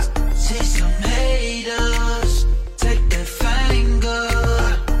haters, take that finger,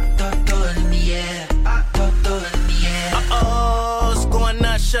 throw it in the air, throw it in the air. Uh-oh, it's going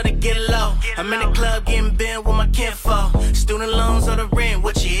nuts, shut it, get low. I'm in the club getting bent with my kinfolk. Student loans or the rent,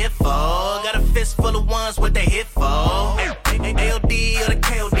 what you here for? Got a fist full of ones, what they here for? AOD or the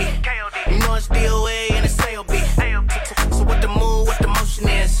KOD. You know it's DOA and it's AOB. So what the move, what the motion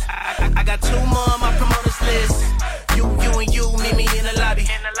is? I got two more on my promoters list. You and you, meet me in the lobby.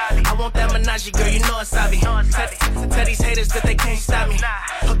 I want that menage, girl, you know it's obby. Tell these haters that they can't stop me.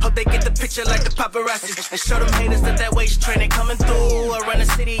 Hope they get the picture like the paparazzi. And show them haters that waist training coming through. I run the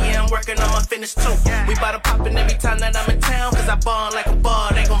city, yeah, I'm working on my fitness too. We bout to poppin' every time that I'm in town. Cause I ball like a ball,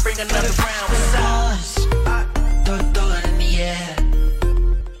 they gon' bring another round. What's up? Throw it in the air.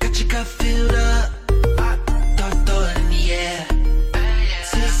 Got your cup filled up, throw it in the air.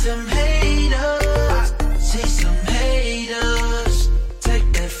 See some haters,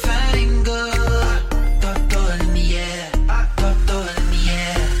 take that finger, throw it in the air, throw it in the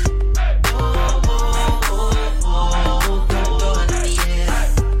air. Oh, oh, oh, oh, throw it in the air.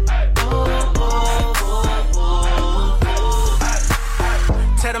 Oh, oh, oh, oh,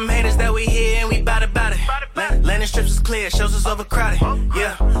 oh. Tell them haters that we here and we bout it. Landing strips is clear, shows is overcrowded.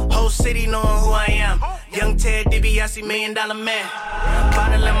 Yeah, whole city knowing who I am. Young Ted DiBiase, $1 million man.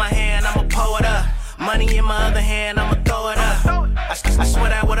 Bottle in my hand, I'ma pour it up. Money in my other hand, I'ma throw it up. I swear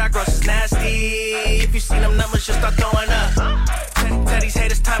that what I gross is nasty. If you see them numbers, just start throwing up. Tell these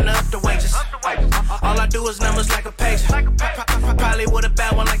haters time to up the wages. All I do is numbers like a page. Probably with a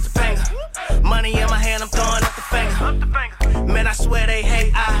bad one like Topanga. Money in my hand, I'm throwing up the finger. Man, I swear they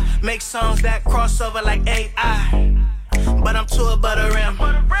hate. I make songs that cross over like AI. But I'm too above the rim.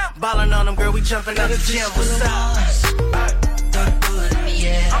 Ballin' on them, girl, we jumping out the gym. What's up? Throw it in the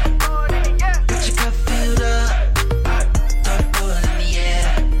air. Got your cup filled up, throw it in the air.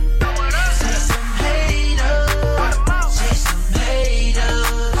 See some haters,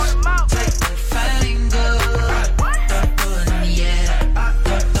 take that finger, throw it in the air,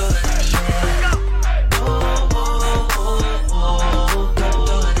 throw it in the air. Oh, oh, oh, oh,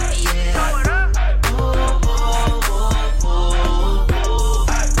 throw it in the air. Oh, oh, oh, oh,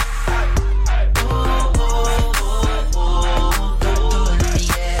 oh.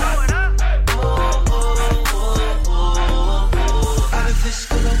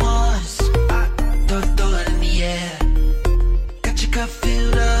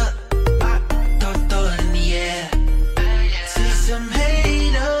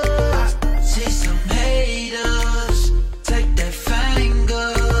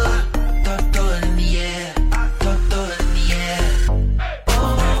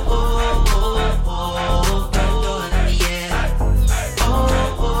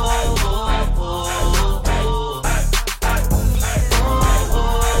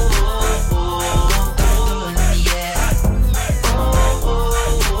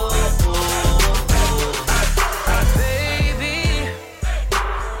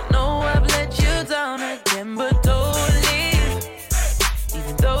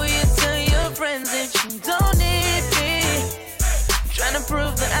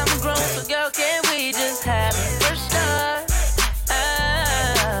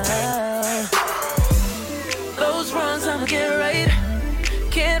 get right.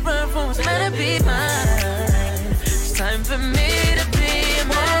 Can't run from what's meant to be mine. It's time for me to be a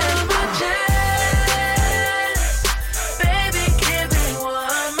man. One more chance, baby, give me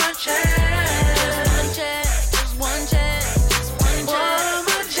one more chance. Just one chance, just one chance. One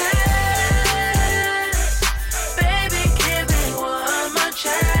more chance, baby, give me one more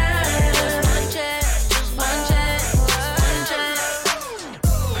chance. Just one chance, one chance.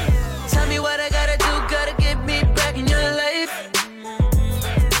 Tell me what I gotta do, gotta get me back in your life.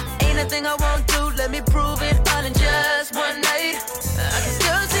 Ain't nothing I won't do, let me prove it all in just one night. I can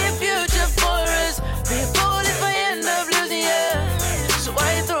still see a future for us. Be a fool if I end up losing you. So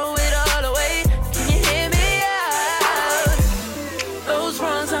why throw it all away? Can you hear me out? Those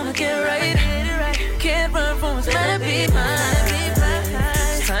wrongs I'ma get right. Can't run from what's meant to be mine.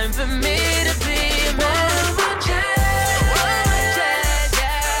 It's time for me to be a man. One more chance,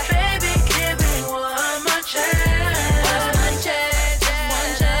 baby, give me one more chance. One chance,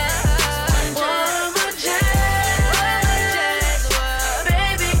 one chance. One more chance,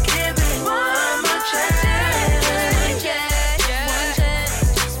 baby, give me one more chance. One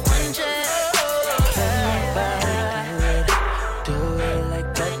chance, one chance. Can nobody do it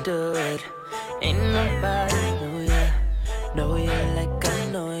like I do it? Ain't nobody know ya like I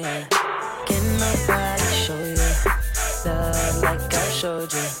know ya. Can nobody show you love like I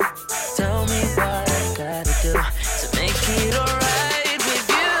showed you? Tell me what I gotta do to make it alright with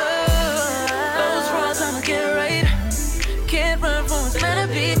you. Those wrongs I'ma get right. Can't run from what's meant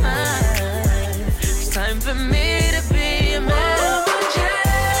to be mine. It's time for me to be a man. One more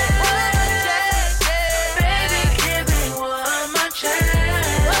chance, baby, give me one more chance.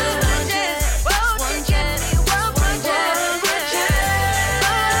 One more chance, one chance, one more chance.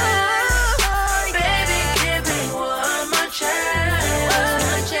 Baby, give me one more chance. One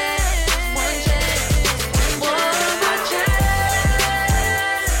more chance, one chance, one more chance.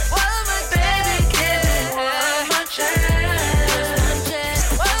 One more, baby, give me one more chance.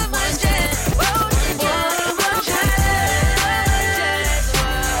 One more chance, one more chance.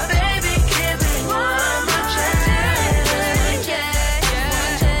 Baby, give me one more chance.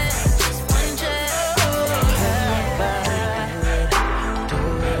 One chance,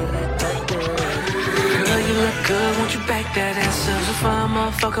 girl, you look good, won't you back that ass up? So fine,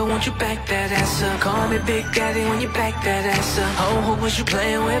 motherfucker, won't you back that ass up? Call me Big Daddy when you back that ass up. Oh, who was you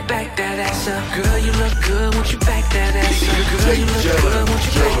playing with? Back that ass up. Girl, you look good, won't you back that ass up? Girl, you look good, won't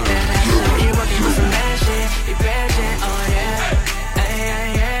you back that ass up? You rockin' with some bad shit, you bad shit, oh yeah. Ay,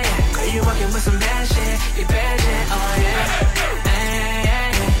 ay, ay, ay. Girl, you rockin' with some bad shit, you bad shit, oh yeah. Ay, ay,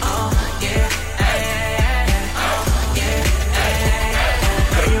 ay, ay. Oh yeah. Ay, ay, ay, ay. Oh yeah. Ay, ay, ay,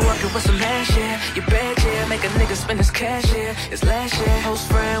 ay. Girl, you rockin' with some bad shit, you bad shit. Make a nigga spend his cash, yeah. It's last year. Host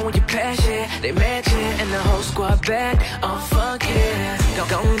friend when you pass it, they match it, and the whole squad back. Oh fuck yeah.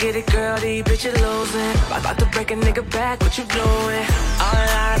 Don't get it, girl. These bitches losing. About to break a nigga back. What you doing? All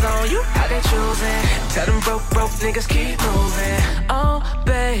eyes on you. How they choosing? Tell them broke niggas keep moving. Oh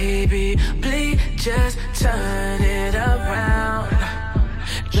baby, please just turn it around.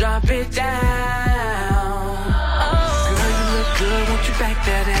 Drop it down. Girl, you look good, won't you back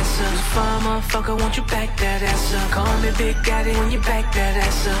that ass up? Fine motherfucker, won't you back that ass up? Call me Big Daddy when you back that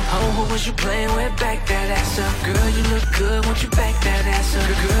ass up. Oh, who was you playing with? Back that ass up. Girl, you look good, won't you back that ass up?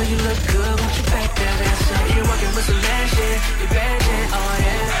 Girl, you look good, won't you back that ass up? You working with some bad shit, you bad shit, oh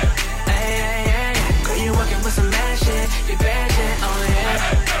yeah. Ay, ay, ay, ay. Girl, you working with some bad shit, you bad shit, oh yeah.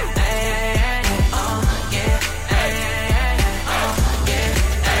 Ay, ay, ay, ay. Oh yeah. Ay, ay, ay, ay. Oh yeah.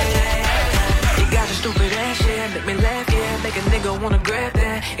 Ay, ay, ay, ay. You got your stupid ass shit, make me laugh, yeah. Make a nigga wanna grab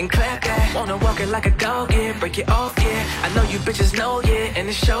that and clap that. Wanna walk it like a dog, yeah. Break it off, yeah. I know you bitches know, yeah. And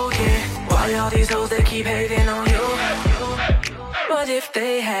it show, yeah. Why all these hoes that keep hating on you? But if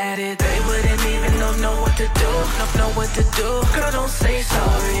they had it, they wouldn't even know what to do. Know what to do. Girl, don't say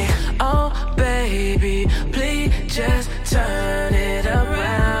sorry. Oh baby, please just turn it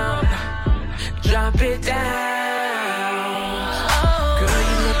around. Drop it down. Girl,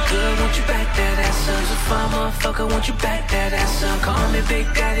 you look good, won't you back that ass up? So fine motherfucker, won't you back that ass up? Call me Big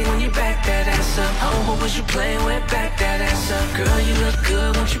Daddy when you back that ass up. Oh, who was you playing with? Back that ass up. Girl, you look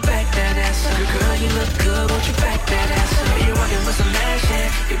good, won't you back that ass up? Girl, you look good, won't you back that ass up? You rockin' with some bad shit,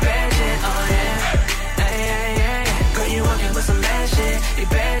 you bad shit, oh yeah. Ay, ay, ay, ay. Girl, you rockin' with some bad shit, you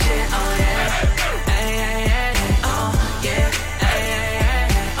bad shit, oh yeah. Ay, ay, ay, ay. Oh yeah. Ay, ay,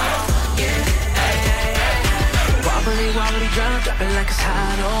 ay, ay. Oh yeah. Ay, ay, ay, ay. Wobbly, wobbly, drop it like it's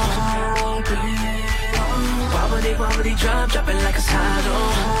hot, oh. Wobbly, drop it like it's hot, oh.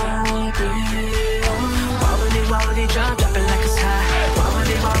 Wobbly, drop it like it's hot.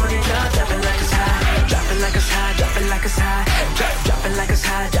 Wobbly, drop it like it's hot. Drop it like it's hot, drop it like it's hot.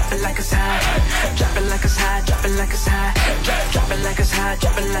 like it's hot. Drop it like it's hot, drop it like it's hot. Drop it like it's hot,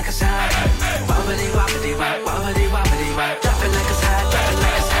 drop it like it's hot. Wobbity wobbity wop, wobbity wobbity wop. Drop it like it's hot, drop it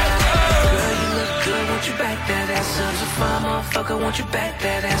like it's hot. Girl, you look good, won't you back that ass up? So fine, motherfucker, won't you back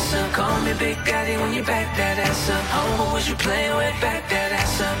that ass up? Call me Big Daddy when you back that ass up. Oh, who was you playing with? Back that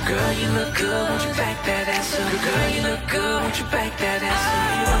ass up. Girl, you look good, won't you back that ass up? Girl, you look good, won't you back that ass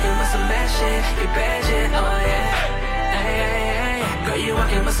up? You walking with some bad shit, you bad shit, oh yeah. Hey, hey, hey. Girl, you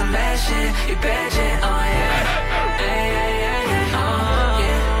walking with some bad shit, you bad shit, oh yeah. Hey, hey, hey, oh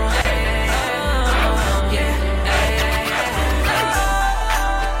yeah.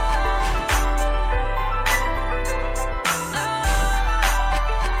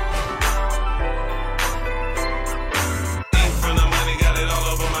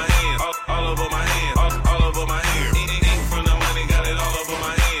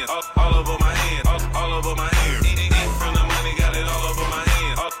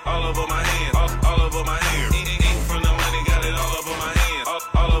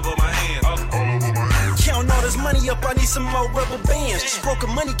 I need some more rubber bands. Just broke a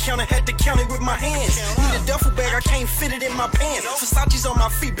money counter, had to count it with my hands. Need a duffel bag, I can't fit it in my pants. Versace's on my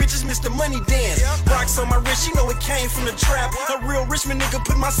feet, bitches miss the money dance. Rocks on my wrist, you know it came from the trap. A real Richmond nigga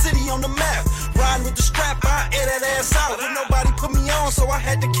put my city on the map. Riding with the strap, I air that ass out. But nobody put me on, so I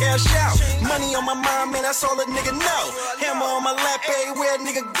had to cash out. Money on my mind, man, that's all a nigga know. Hammer on my lap, everywhere a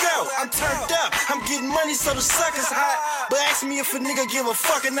nigga go. I'm turned up, I'm getting money, so the sucker's hot. But ask me if a nigga give a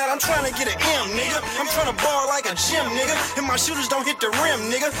fuck or not. I'm trying to get an M, nigga. I'm trying to ball like a gym, nigga. And my shooters don't hit the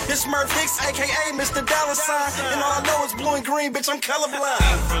rim, nigga. It's Murph Hicks, aka Mr. Dollar Sign. And all I know is blue and green, bitch, I'm colorblind.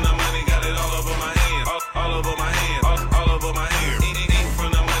 From the money, got it all over my hand. All over my hand. All over my hair.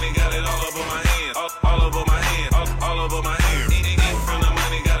 From the money, got it all over my hand. All over my hand. All over my hair. From the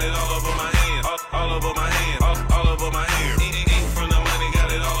money, got it all over my hand. All over my hand. All over my hair. From the money,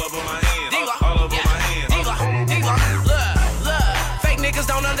 got it all over my hand. All over my hand. Look, fake niggas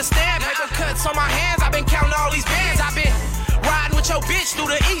don't understand. Paper cuts on my hands, I've been counting all these bands. I've been riding with your bitch through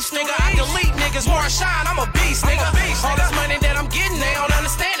the east, nigga. I delete niggas, more shine, I'm a beast, nigga. All this money that I'm getting, they don't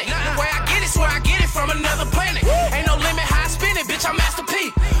understand it. The way I get it, swear I get it from another planet. Ain't no limit how I spin it, bitch, I'm Master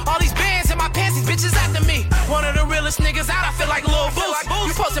P. All these bands in my pants, these bitches after me. One of the realest niggas out, I feel like Lil Boost.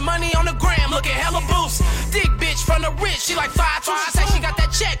 You posting money on the gram, looking hella boost. Thick bitch from the rich, she like 5'2". She say she got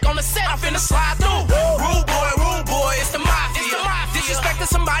that check on the set, I'm finna slide through. Rude boy, it's the mafia. Disrespecting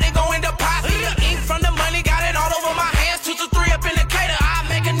somebody, go end up poppy. Ink from the money, got it all over my hands. 2 to 3 up in the cater, I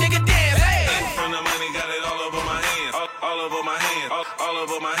make a nigga dance. Hey. Ink from the money, got it all over my hand. All over my hand. All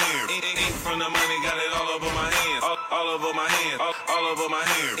over my hair. Ink from the money, got it all over my hand. All over my hand. All over my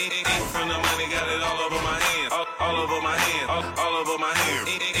hair. Ink from the money, got it all over my hand. All over my hand. All over my hair.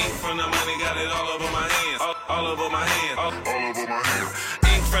 Ink from the money, got it all over my hand. All over my hand. All over my hair.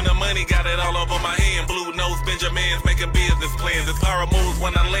 Ink from the money, got it all over my hand. Blue nose Benjamins making business plans. It's power moves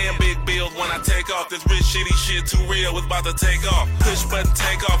when I land, big bills when I take off. This rich shitty shit too real, it's about to take off. Push button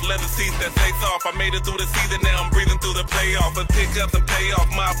take off, leather seats that takes off. I made it through the season, now I'm breathing through the playoff. But pick up and pay off,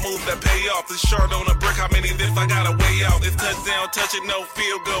 mob moves that pay off. This shirt on a brick, how many lifts I gotta weigh out. It's touchdown, touch it, no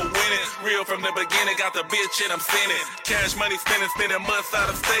field goal, win it. Real from the beginning, got the bitch and I'm sending. Cash money spending months out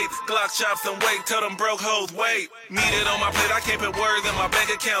of state. Glock chops and weight, tell them broke hoes wait. Need it on my plate, I can't put words in my bank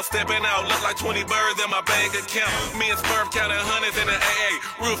account. Stepping out, look like 20 birds in my bank account. Me and Smurf counting hundreds in the AA.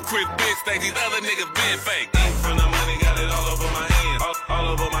 Roof Chris bitch think these other niggas been fake. Ink from the money, got it all over my hand. All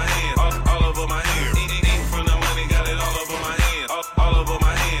over my hand. All over my hair. Ink from the money, got it all over my hand. All over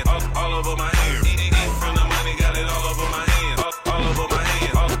my hand. All over my hair. Ink from the money, got it all over my hand. All over my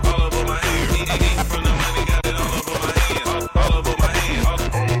hand. All over my hair. Ink from the money, got it all over my hand. All over my hand. All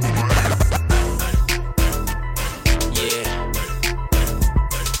over my hair.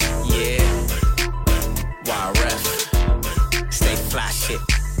 Yeah. Wild ref. Stay fly shit.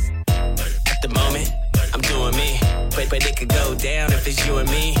 At the moment, I'm doing me. But it could go down if it's you and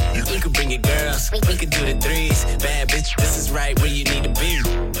me. You could bring your girls, we could do the threes. Bad bitch, this is right where you need to be.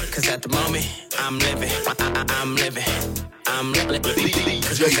 Cause at the moment, I'm living. I'm living. I'm living.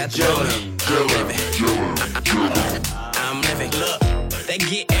 Cause at the moment, I'm living. Look, they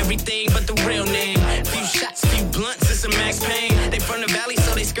get everything but the real name. Few shots, few blunts, it's a max pain. They from the valley,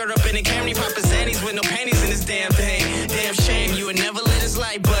 so they skirt up in the Camry. Papa Zannies with no panties in this damn thing. Damn shame, you would never lit his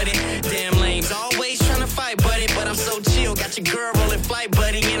light, buddy. Damn lames, always trying to fight, buddy. But I'm so chill, got your girl rolling flight,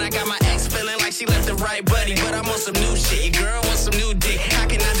 buddy. And I got my ex feeling like she left the right, buddy. But I'm on some new shit, your girl wants some new dick. How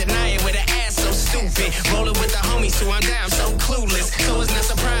can I deny it with an ass so stupid? Rolling with the homies who I'm down, so clueless. So it's not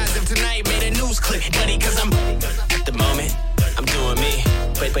surprised if tonight made a news clip, buddy. Cause I'm at the moment, I'm doing me.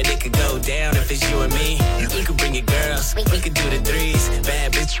 But it could go down if it's you and me. You could bring your girls, we could do the threes.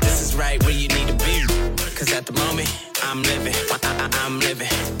 Bad bitch, this is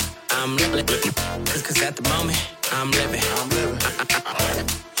I'm living.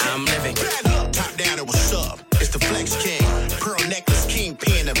 I'm living. Top down and what's up? It's the Flex King. Pearl necklace,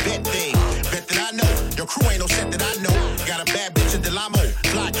 kingpin, a vet thing. Bet that I know. Your crew ain't no set that I know. Got a bad bitch in Delamo.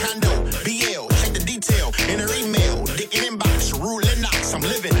 Fly condo. BL. Check the detail. In her email. Dick in inbox. Rule and knocks. I'm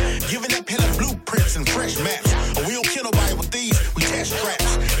living. Giving up hella blueprints and fresh maps. Oh, we don't kill nobody with these. We test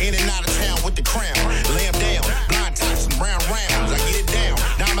straps. In and out of town with the crown. Lay 'em down. Blind tops and brown rounds. I get it down.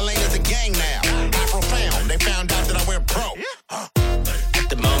 Diamond Lane is a gang now. High profound. They found out that I went pro. At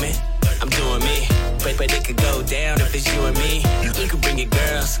the moment, I'm doing me. But it could go down if it's you and me. You could bring your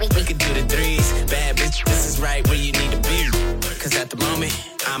girls, we could do the threes. Bad bitch, this is right where you need to be. Cause at the moment,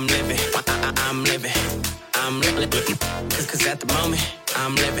 I'm living. I'm living. I'm living. Cause at the moment,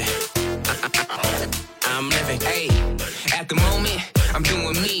 I'm living. I'm living. Hey, at the moment, I'm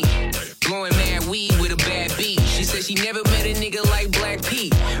doing me. Blowing mad weed with a bad beat. She said she never met a nigga like Black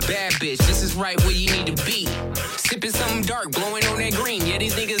Pete. Bad bitch, this is right where you need to be. Sipping something dark, blowing on that green. Yeah,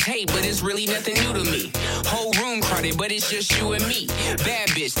 these niggas hate, but it's really nothing new to me. Whole room crowded, but it's just you and me. Bad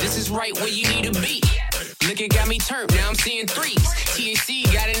bitch, this is right where you need to be. Look, it got me turned, now I'm seeing threes. THC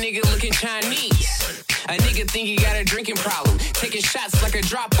got a nigga looking Chinese. A nigga think he got a drinking problem. Taking shots like a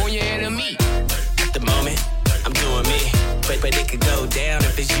drop on your enemy. At the moment, I'm doing me. But it could go down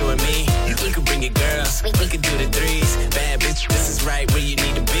if it's you and me. You could bring your girls, we could do the threes. Bad bitch, this is right where you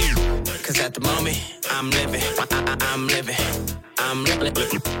need to be. Cause at the moment, I'm living. I'm living. I'm living.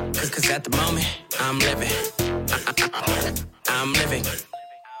 Cause at the moment, I'm living. I'm living. I'm living.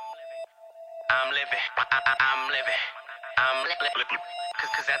 I'm living. I'm living.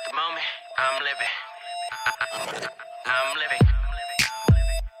 Cause at the moment, I'm living. I'm living.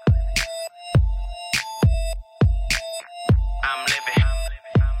 I'm living.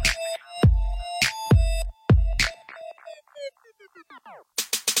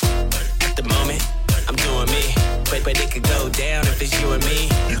 At the moment, I'm doing me. But it could go down if it's you and me.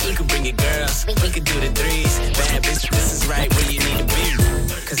 You could bring your girls, we could do the threes. Bad bitch, this is right where you need to be.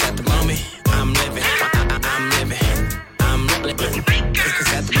 Cause at the moment, I'm living. I'm living. I'm living.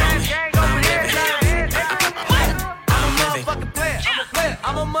 Cause at the moment, I'm living. I'm living.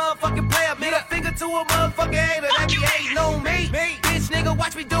 I'm a motherfucking player. Middle finger to a motherfucking hater. That be hating on me. Bitch, nigga,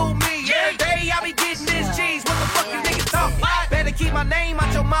 watch me do me. Every day I be getting this cheese. What the fuck you niggas talk? Better keep my name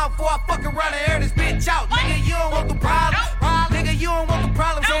out your mouth before I fuck around and air this bitch out. Nigga, you don't want the problems. Nigga, you don't want the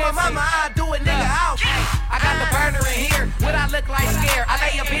problems. On my mama, I do it, nigga, out. I got the burner in here. What I look like scared? I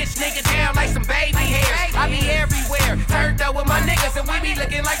lay a bitch nigga down like some baby hairs. I be everywhere. Turned up with my niggas and we be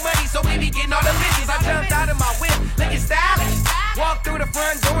looking like money, so we be getting all the bitches. I jumped out of my whip, looking stylish. Walked through the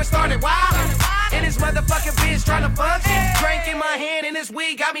front door and started wildin'. And this motherfucking bitch tryna function. Drink in my hand and this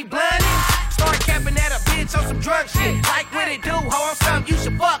weed got me blunted. Start capping at a bitch on some drug shit. Like what it do, ho, I'm something you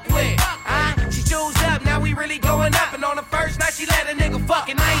should fuck with. She chose up, now we really going up. And on the first night she let a nigga fuck.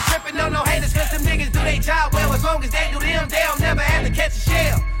 And I ain't tripping on no haters, cause them niggas do they job well. As long as they do them, they'll never have to catch a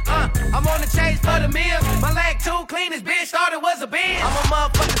shell. I'm on the chase for the meal. My leg too clean, this bitch thought it was a bin. I'm a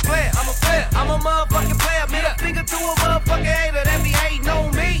motherfucking player, I'm a motherfucking player. Middle finger to a motherfucking hater that be hating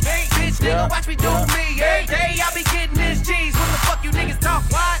on me. Bitch, nigga, watch me do me. Every day I be getting this cheese. What the fuck you niggas talk?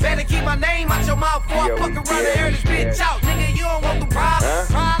 Better keep my name out your mouth before I fuck around and air this bitch out. Nigga, you don't want the problems.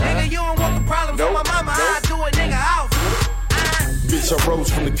 Nigga, you don't want the problems. On my mama, I do it, nigga, out. Bitch, I rose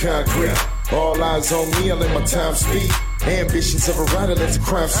from the concrete. All eyes on me, I let my time speak. Ambitions of a rider, that's a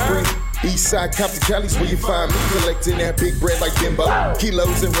crime spree. Eastside Compton, Cali's where you find me. Collecting that big bread like Bimbo.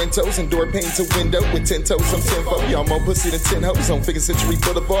 Kilos and rentos and door panes to window. With 10 toes, I'm 10-4. Y'all more pussy than 10 hoes. On Figure Century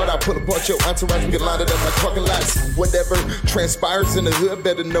Boulevard, I pull apart your entourage. We can line it up like parking lots. Whatever transpires in the hood,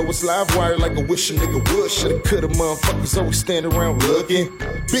 better know it's live wire like a wish a nigga would. Shoulda, coulda, motherfuckers always stand around looking.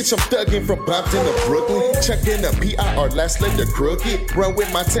 Bitch, I'm thugging from Compton to Brooklyn. Checking the PIR, last letter crooked. Run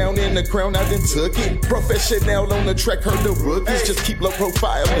with my town in the crown, I done took it. Professional on the track, heard the rookies. Just keep low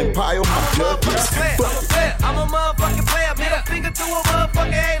profile and pile my duckies. I'm a motherfucking player. Middle finger to a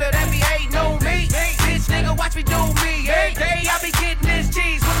motherfucking hater that be hating on me. Bitch, nigga, watch me do me. Every day I be getting this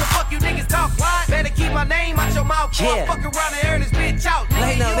cheese. What the fuck you niggas talk? Better keep my name out your mouth before I fuck around and air this bitch out.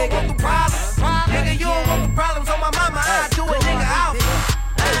 Nigga, you don't want the problems. Nigga, you don't want the problems. On my mama, I do it, nigga, out.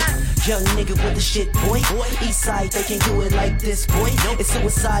 Young nigga with the shit, boy. Eastside, they can't do it like this, boy. It's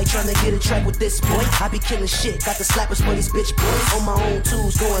suicide trying to get a track with this boy. I be killing shit, got the slappers for these bitch boys. On my own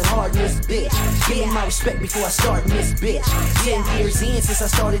tools, going hard in this bitch. Getting my respect before I start in this bitch. 10 years in since I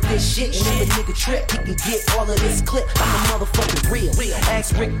started this shit. And if a nigga trip, he can get all of this clip. I'm a motherfucking real.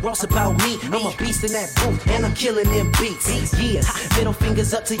 Ask Rick Ross about me. I'm a beast in that booth, and I'm killing them beats. Yeah, middle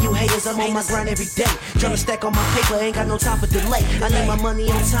fingers up to you haters. I'm on my grind every day. Trying to stack on my paper, ain't got no time for delay. I need my money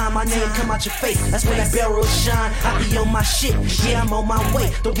on time, I see him come out your face. That's when that barrel shine. I be on my shit, yeah, I'm on my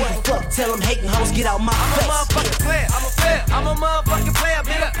way. Don't give a fuck, tell them hating hoes, get out my face. I'm a motherfucking player, I'm a player, I'm a motherfucking player.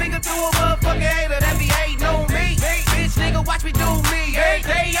 Middle finger to a motherfucking hater that be hating on me. Bitch nigga, watch me do me. Every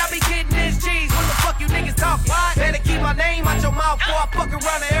day I be getting this cheese. What the fuck you niggas talk? Better keep my name out your mouth before I fuck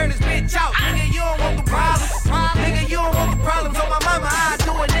around and earn this bitch out. Nigga, you don't want the problems. Nigga, you don't want the problems. On my mama, I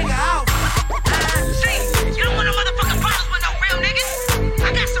do a nigga out. See, you don't want no motherfucking problems with no real niggas.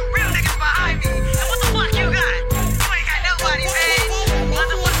 I got some real niggas behind me. And what the fuck you got? You ain't got nobody, man.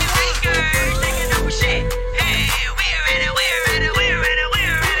 Motherfucking makers, taking up for shit. Hey, we're ready, we're ready, we're ready,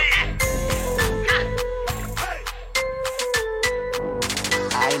 we're ready.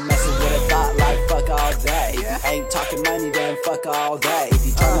 I ain't messing with a thought like fuck all day. If you ain't talking money, then fuck all day. If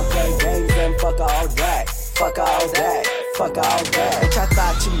you tryna play games, then fuck all day. Fuck all day. Fuck all day. Bitch, I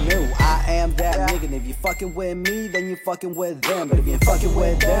thought you knew I am that nigga. And if you fucking with me, then you fucking with them. But if you ain't fucking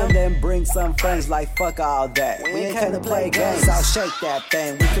with them, then bring some friends like fuck all day. We ain't come to play games, I'll shake that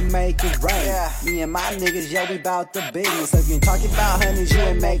thing. We can make it rain. Me and my niggas, yo, we bout the business. If you ain't talking about honeys, you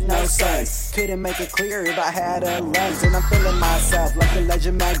ain't make no sense. Couldn't make it clear if I had a lens. And I'm feeling myself like the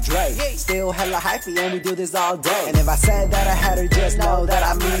legend Mac Dre. Still hella hypey and we do this all day. And if I said that I had her, just know that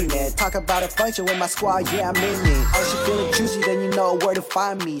I mean it. Talk about a function with my squad, yeah, I'm in it. Oh, she feeling juicy, then you know where to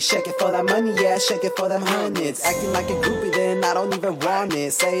find me. Shake it for that money, yeah, shake it for them hundreds. Acting like a groupie, then I don't even want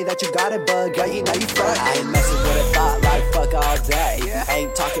it. Say that you got it, but girl, you know you front. I ain't messing with a thought like fuck all day. If you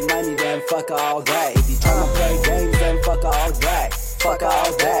ain't talking money, then fuck all day. If you tryna play games, then fuck all day. Fuck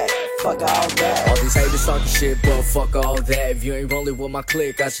all day. Fuck all that. All these haters talking shit, but fuck all that. If you ain't rolling with my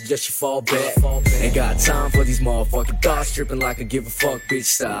clique, I suggest you fall back. Ain't got time for these motherfucking thoughts, tripping like a give a fuck bitch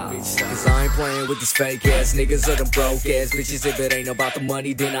style. Cause I ain't playing with these fake ass niggas or them broke ass bitches. If it ain't about the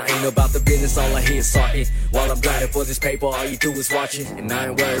money, then I ain't about the business. All I hear is talking. While I'm grinding for this paper, all you do is watching. And I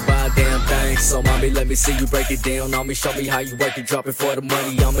ain't worried about a damn thing. So mommy, let me see you break it down on me. Show me how you work it, drop it for the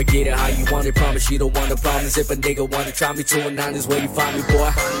money. I'ma get it how you want it, promise you don't want the problems. If a nigga wanna try me, 219 is where you find me,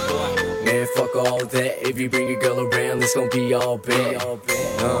 boy. Man, fuck all that. If you bring a girl around, it's gon' be all bad.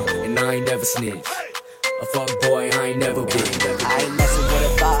 And I ain't never snitch. A fuck boy, I ain't never been. I ain't messing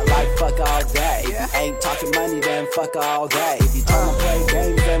with a thought like fuck all day. If you ain't talking money, then fuck all day. If you tryna play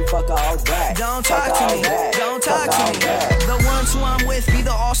games, then fuck all day. Don't talk to me, don't talk to me. The ones who I'm with be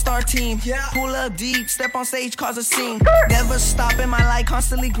the all-star team. Pull up deep, step on stage, cause a scene. Never stop in my life,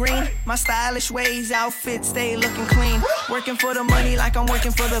 constantly green. My stylish ways, outfit stay looking clean. Working for the money like I'm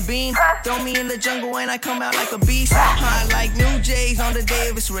working for the bean. Throw me in the jungle and I come out like a beast. Hot like new J's on the day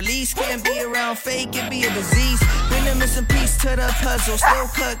of its release. Can't be around fake, it be a disease. Been a missing piece to the puzzle. Still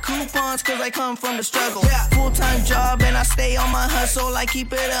cut coupons cause I come from the struggle. Full-time job and I stay on my hustle. I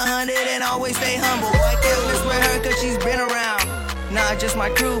keep it 100 and always stay humble. I can't mess with her cause she's been around. Not just my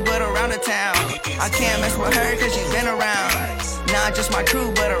crew but around the town. I can't mess with her cause she's been around. Not just my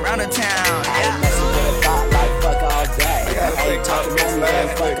crew but around the town. I ain't messing with a thought like fuck all day. I ain't talking money, then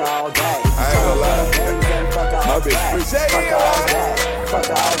fuck all day. I ain't gonna lie. Fuck all day. Fuck all day. Fuck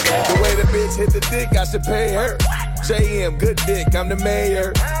all day. The way the bitch hit the dick, I should pay her. JM, good dick, I'm the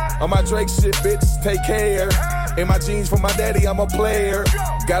mayor. On my Drake shit, bitch, take care. In my jeans from my daddy, I'm a player.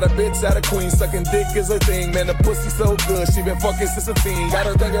 Got a bitch out of Queens, sucking dick is a thing. Man, the pussy so good, she been fucking since a teen. Got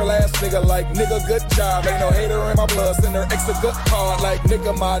her think her last nigga like, nigga, good job. Ain't no hater in my blood, send her ex a good card. Like,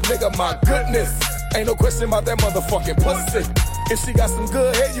 nigga, my goodness. Ain't no question about that motherfucking pussy. If she got some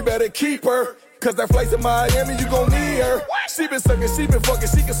good head, you better keep her. Cause that flight to Miami, you gon' need her. She been sucking, she been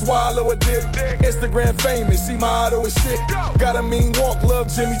fucking, she can swallow a dick. Instagram famous, she model and shit. Got a mean walk, love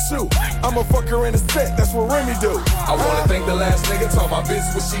Jimmy too. I'ma fuck her in a set, that's what Remy do. I wanna thank the last nigga, taught my bitch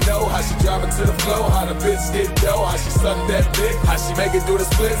what she know. How she drive it to the flow, how the bitch get dough. How she suck that dick, how she make it do the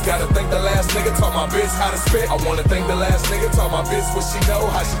splits. Gotta thank the last nigga, taught my bitch how to spit. I wanna thank the last nigga, taught my bitch what she know.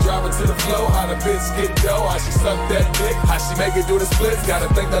 How she drive it to the flow, how the bitch get dough. How she suck that dick, how she make it do the splits. Gotta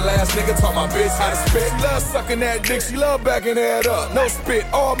thank the last nigga, taught my bitch how to spit. She love sucking that dick, she love backing that up. No spit,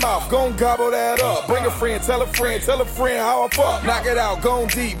 all mouth, gon' gobble that up. Bring a friend, tell a friend how I fuck. Knock it out, gon'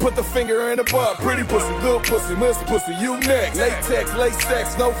 deep, put the finger in the butt. Pretty pussy, good pussy, miss pussy, you next. Latex,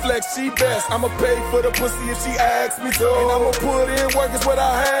 latex, no flex, she best. I'ma pay for the pussy if she asks me to. And I'ma put in work is what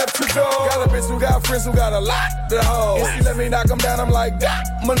I have to do. Got a bitch who got friends who got a lot to hold. And she let me knock him down, I'm like, that,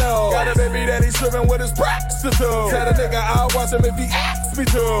 my no. Got a baby that he's tripping with his prostitute. Tell the nigga I'll watch him if he acts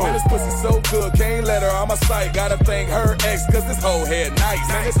hospital. Man, this pussy so good, can't let her on my sight. Gotta thank her ex, cause this whole head nice.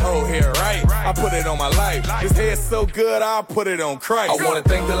 Man, this whole hair right. I put it on my life. This head so good, I'll put it on Christ. I wanna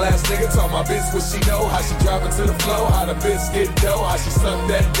thank the last nigga, taught my bitch what she know. How she drop it to the flow, how the bitch get dough. How she suck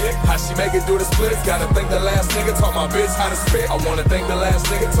that dick, how she make it do the splits. Gotta thank the last nigga, taught my bitch how to spit. I wanna thank the last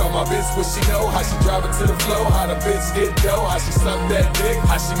nigga, taught my bitch what she know. How she drop it to the flow, how the bitch get dough. How she suck that dick,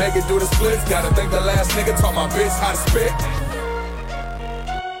 how she make it do the splits. Gotta thank the last nigga, taught my bitch how to spit.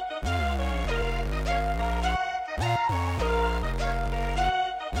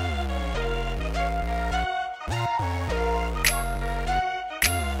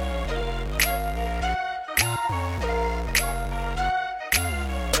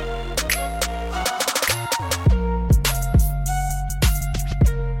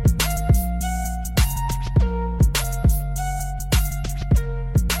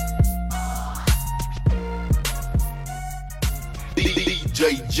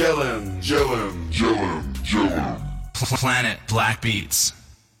 DJ Jellin. Planet Black Beats.